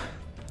turn.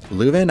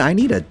 Leuven, I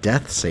need a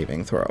death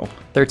saving throw.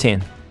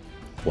 13.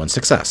 1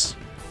 success.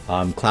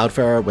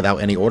 Cloudflare,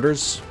 without any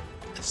orders,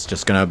 it's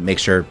just going to make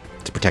sure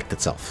to protect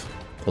itself.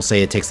 We'll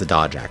say it takes the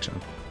dodge action.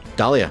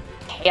 Dahlia.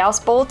 Chaos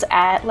Bolt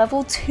at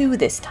level 2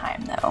 this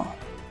time, though.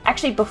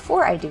 Actually,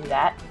 before I do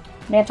that,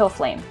 Mantle of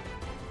Flame.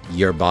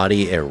 Your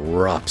body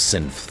erupts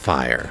in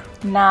fire.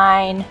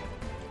 9.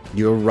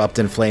 You erupt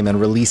in flame and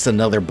release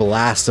another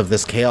blast of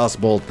this Chaos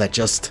Bolt that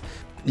just,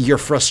 your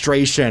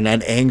frustration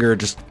and anger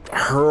just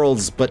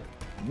hurls, but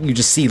you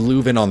just see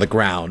Leuven on the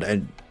ground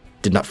and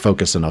did not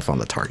focus enough on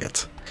the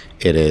target.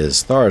 It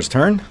is Thar's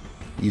turn.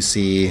 You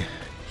see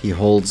he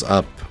holds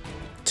up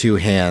 2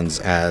 hands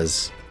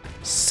as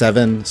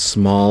 7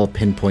 small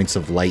pinpoints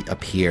of light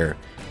appear,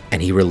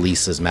 and he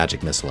releases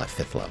magic missile at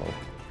 5th level.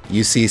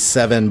 You see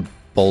 7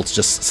 bolts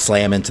just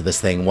slam into this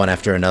thing one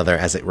after another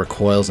as it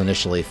recoils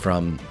initially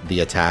from the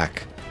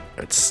attack.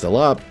 It's still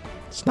up.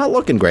 It's not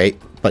looking great,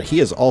 but he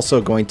is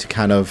also going to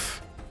kind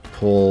of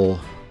pull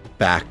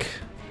back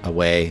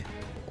away.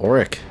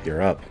 Auric,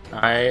 you're up.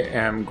 I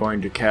am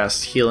going to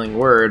cast Healing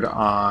Word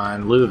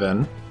on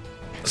Leuven.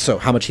 So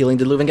how much healing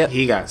did Leuven get?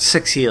 He got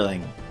 6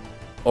 healing.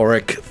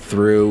 Auric,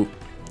 through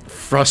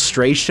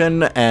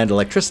frustration and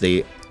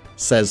electricity,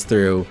 says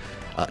through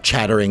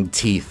chattering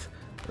teeth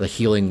the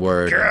healing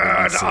word.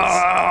 Get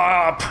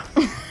up!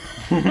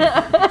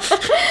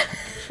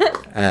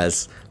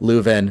 As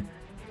Leuven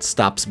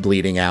stops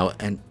bleeding out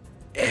and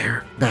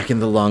air back in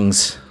the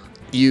lungs.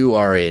 You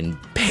are in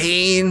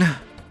pain.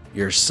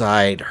 Your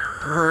side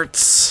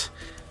hurts.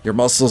 Your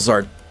muscles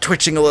are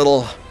twitching a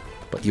little,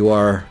 but you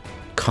are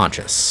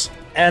conscious.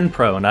 And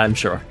prone, I'm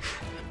sure.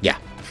 Yeah.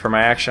 For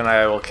my action,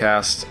 I will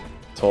cast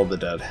Toll the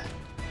Dead.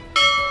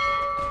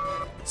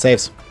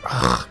 Saves.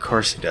 Ugh, of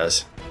course he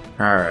does.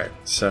 Alright,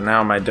 so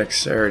now my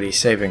dexterity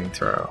saving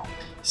throw.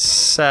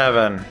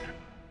 7.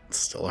 It's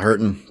still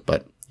hurting,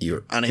 but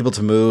you're unable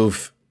to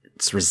move.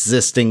 It's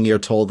resisting your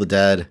Toll the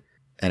Dead,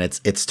 and it's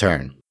its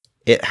turn.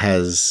 It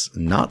has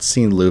not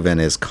seen Leuven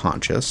is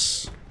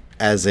conscious,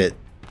 as it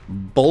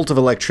bolt of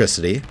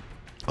electricity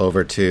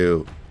over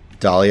to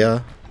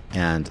Dahlia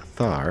and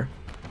Thar.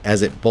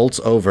 As it bolts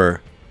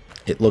over,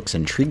 it looks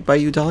intrigued by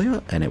you,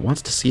 Dahlia, and it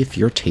wants to see if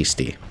you're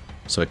tasty.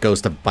 So it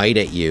goes to bite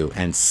at you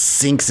and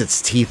sinks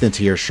its teeth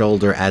into your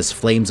shoulder as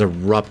flames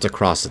erupt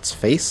across its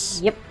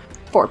face. Yep.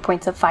 4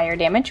 points of fire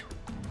damage.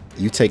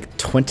 You take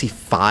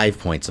 25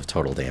 points of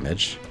total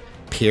damage,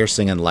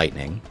 piercing and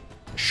lightning.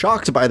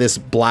 Shocked by this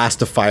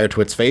blast of fire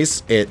to its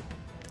face, it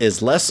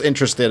is less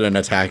interested in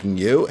attacking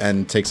you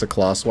and takes a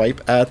claw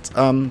swipe at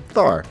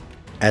Thar.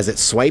 As it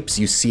swipes,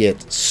 you see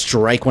it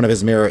strike one of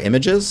his mirror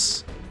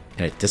images,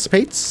 and it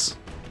dissipates.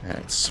 And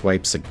it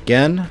swipes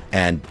again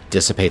and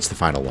dissipates the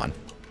final one.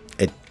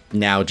 It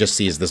now just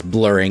sees this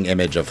blurring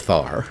image of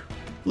Thar.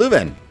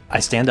 Leuven. I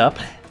stand up,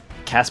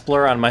 cast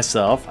Blur on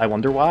myself. I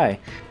wonder why.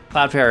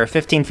 Cloudfarer,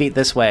 15 feet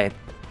this way,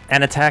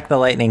 and attack the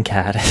lightning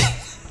cat.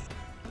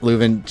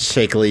 Leuven,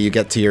 shakily, you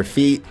get to your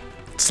feet.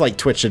 Slight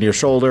twitch in your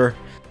shoulder.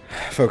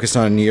 Focus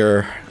on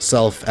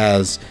yourself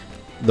as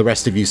the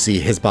rest of you see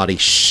his body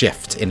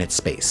shift in its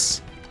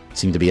space.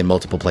 Seem to be in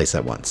multiple places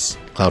at once.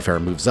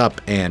 Cloudfarer moves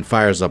up and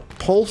fires a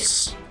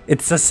pulse.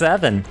 It's a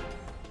 7.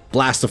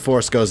 Blast of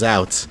force goes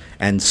out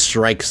and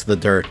strikes the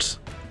dirt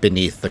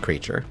beneath the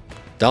creature.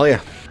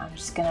 Dahlia. I'm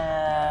just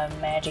gonna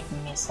magic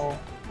missile.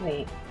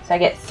 Wait. So I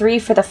get 3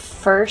 for the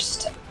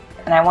first,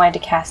 and I wanted to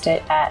cast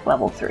it at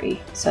level 3.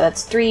 So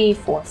that's 3,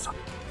 4, 5.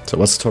 So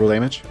what's the total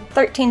damage?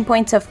 13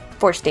 points of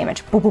force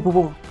damage. Boom, boom, boom,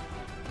 boom.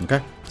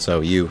 Okay.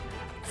 So you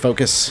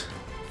focus,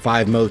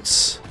 5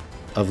 motes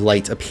of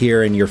light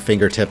appear in your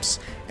fingertips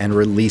and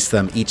release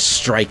them, each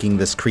striking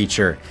this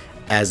creature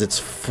as its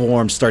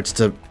form starts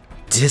to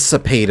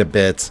dissipate a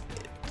bit.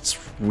 It's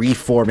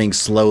reforming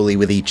slowly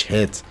with each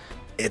hit.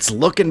 It's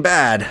looking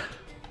bad,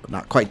 but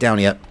not quite down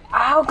yet.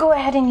 I'll go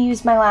ahead and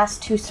use my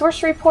last 2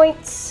 sorcery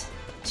points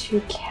to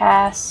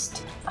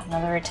cast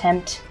another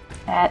attempt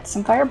at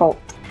some firebolt.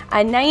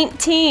 A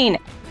 19!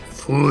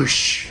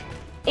 Whoosh.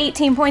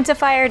 18 points of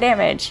fire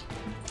damage.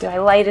 Do I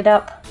light it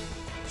up?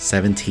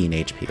 17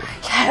 HP.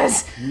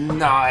 Yes!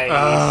 Nice.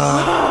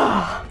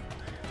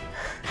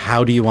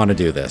 How do you want to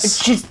do this?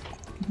 Just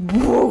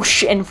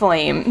whoosh in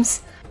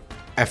flames.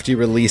 After you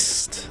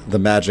released the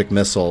magic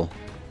missile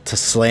to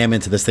slam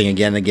into this thing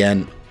again and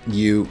again,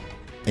 you,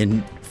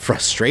 in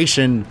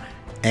frustration,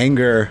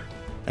 anger,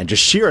 and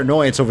just sheer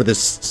annoyance over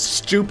this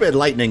stupid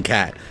lightning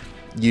cat,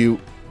 you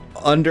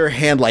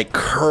underhand like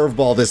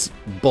curveball this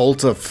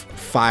bolt of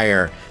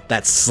fire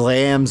that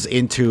slams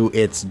into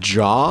its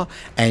jaw,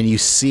 and you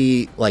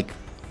see like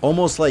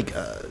almost like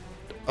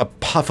a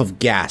puff of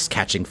gas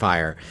catching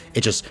fire.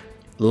 It just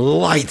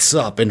lights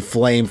up in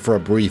flame for a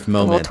brief A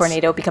moment. little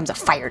tornado becomes a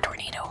fire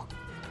tornado.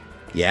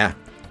 Yeah,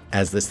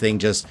 as this thing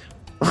just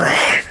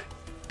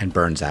and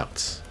burns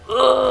out.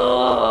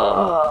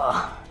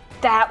 Ugh.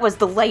 That was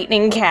the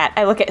lightning cat.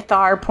 I look at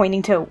Thar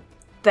pointing to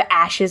the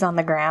ashes on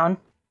the ground.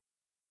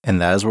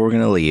 And that is where we're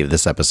going to leave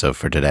this episode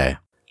for today.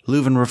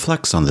 Leuven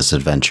reflects on this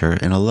adventure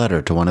in a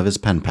letter to one of his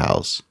pen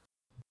pals.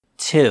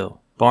 2.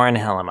 Borin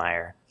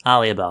Hellemeyer,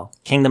 Aliabel,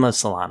 Kingdom of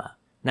Solana.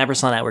 Never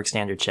saw network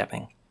standard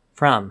shipping.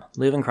 From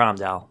Leuven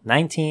Cromdell,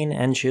 19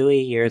 and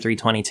Chewy, year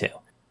 322.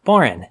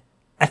 Borin,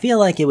 I feel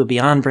like it would be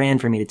on brand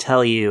for me to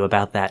tell you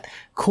about that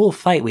cool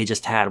fight we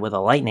just had with a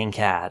lightning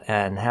cat,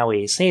 and how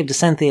we saved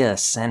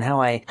Cynthius, and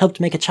how I helped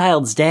make a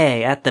child's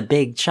day at the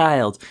Big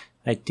Child.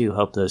 I do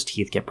hope those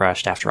teeth get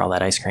brushed after all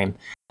that ice cream.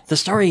 The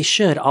story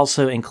should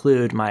also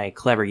include my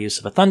clever use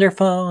of a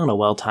thunderphone, a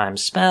well-timed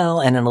spell,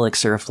 and an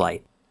elixir of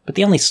flight. But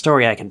the only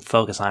story I can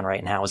focus on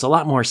right now is a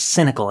lot more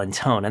cynical in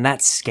tone, and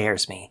that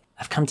scares me.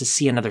 I've come to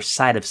see another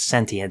side of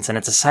sentience, and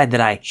it's a side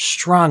that I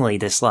strongly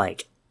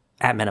dislike,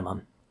 at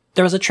minimum.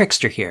 There was a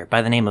trickster here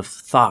by the name of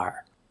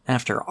Thar.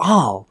 After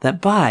all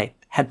that Bai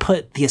had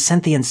put the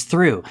Ascenthians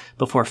through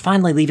before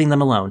finally leaving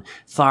them alone,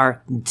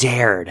 Thar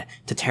dared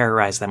to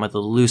terrorize them with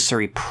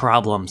illusory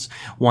problems,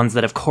 ones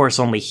that of course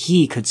only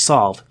he could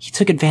solve. He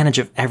took advantage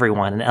of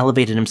everyone and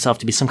elevated himself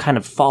to be some kind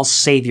of false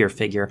savior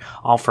figure,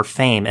 all for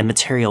fame and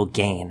material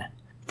gain.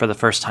 For the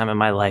first time in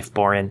my life,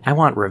 Borin, I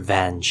want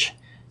revenge.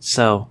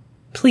 So,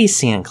 please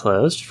see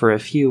enclosed for a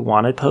few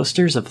wanted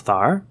posters of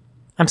Thar.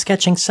 I'm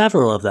sketching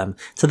several of them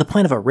to the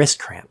point of a wrist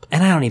cramp,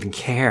 and I don't even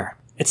care.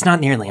 It's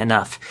not nearly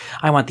enough.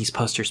 I want these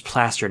posters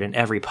plastered in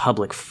every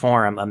public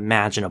forum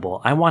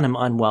imaginable. I want him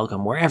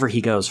unwelcome wherever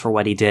he goes for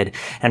what he did,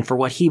 and for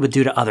what he would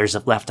do to others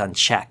if left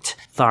unchecked.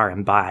 Thar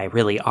and Bai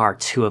really are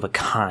two of a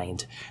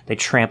kind. They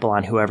trample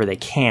on whoever they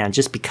can,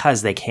 just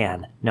because they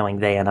can.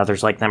 Knowing they and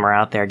others like them are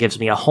out there gives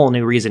me a whole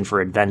new reason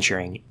for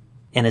adventuring.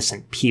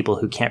 Innocent people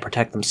who can't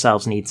protect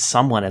themselves need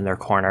someone in their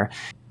corner.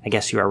 I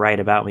guess you are right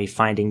about me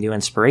finding new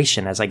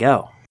inspiration as I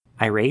go.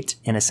 Irate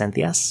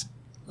Innocentius,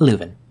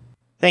 Leuven.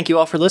 Thank you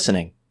all for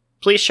listening.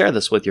 Please share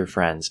this with your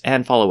friends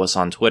and follow us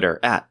on Twitter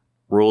at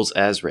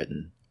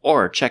RulesAsWritten.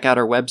 Or check out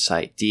our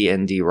website,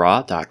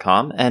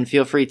 dndraw.com, and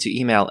feel free to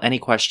email any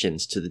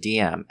questions to the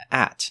DM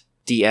at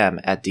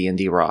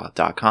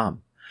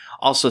dm@dndraw.com.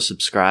 Also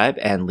subscribe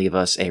and leave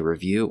us a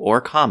review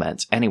or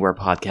comment anywhere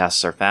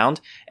podcasts are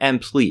found, and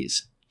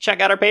please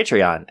check out our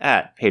Patreon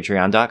at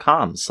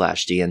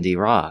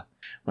patreon.com/dndraw.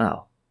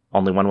 Well,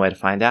 only one way to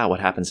find out what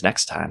happens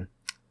next time.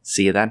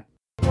 See you then.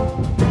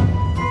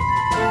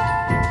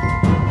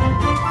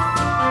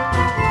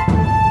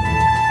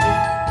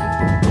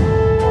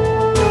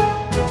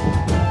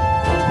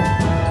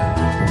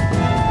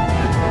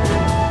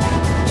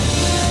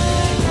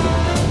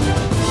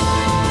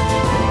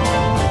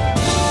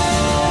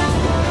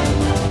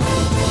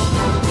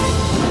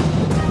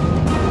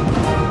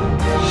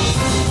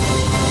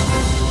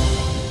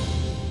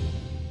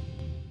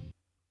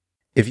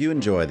 If you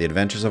enjoy the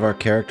adventures of our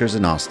characters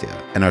in Ostia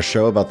and our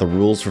show about the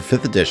rules for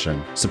 5th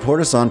edition,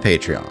 support us on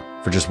Patreon.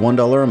 For just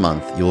 $1 a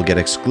month, you will get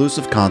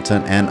exclusive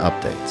content and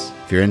updates.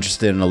 If you're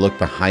interested in a look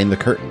behind the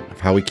curtain of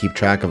how we keep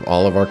track of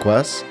all of our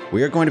quests,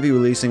 we are going to be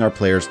releasing our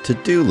players'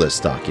 to-do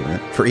list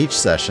document for each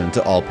session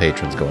to all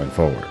patrons going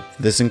forward.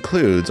 This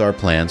includes our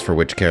plans for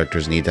which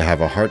characters need to have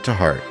a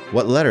heart-to-heart,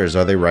 what letters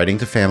are they writing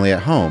to family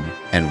at home,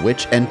 and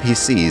which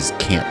NPCs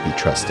can't be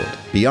trusted.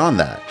 Beyond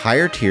that,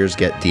 higher tiers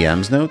get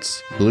DM's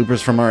notes,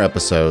 bloopers from our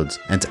episodes,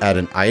 and to add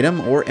an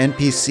item or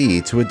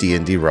NPC to a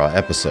D&D Raw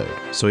episode.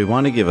 So we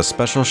want to give a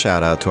special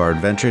shout out to our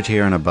adventure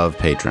tier and above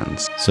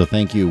patrons. So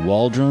thank you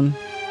Waldron,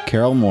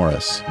 Carol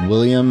Morris,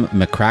 William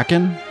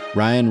McCracken,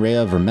 Ryan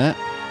Rhea Vermette,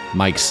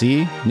 Mike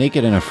C.,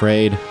 Naked and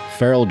Afraid,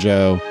 Feral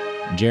Joe,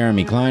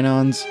 Jeremy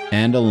Kleinons,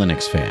 and a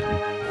Linux fan.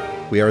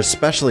 We are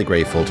especially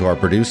grateful to our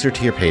producer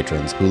tier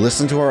patrons who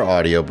listen to our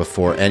audio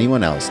before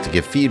anyone else to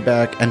give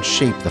feedback and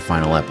shape the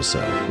final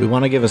episode. We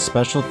want to give a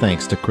special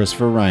thanks to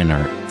Christopher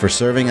Reinhardt for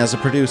serving as a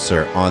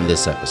producer on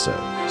this episode.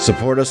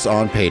 Support us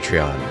on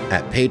Patreon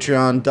at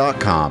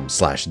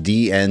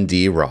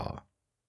patreon.com/DNDRaw.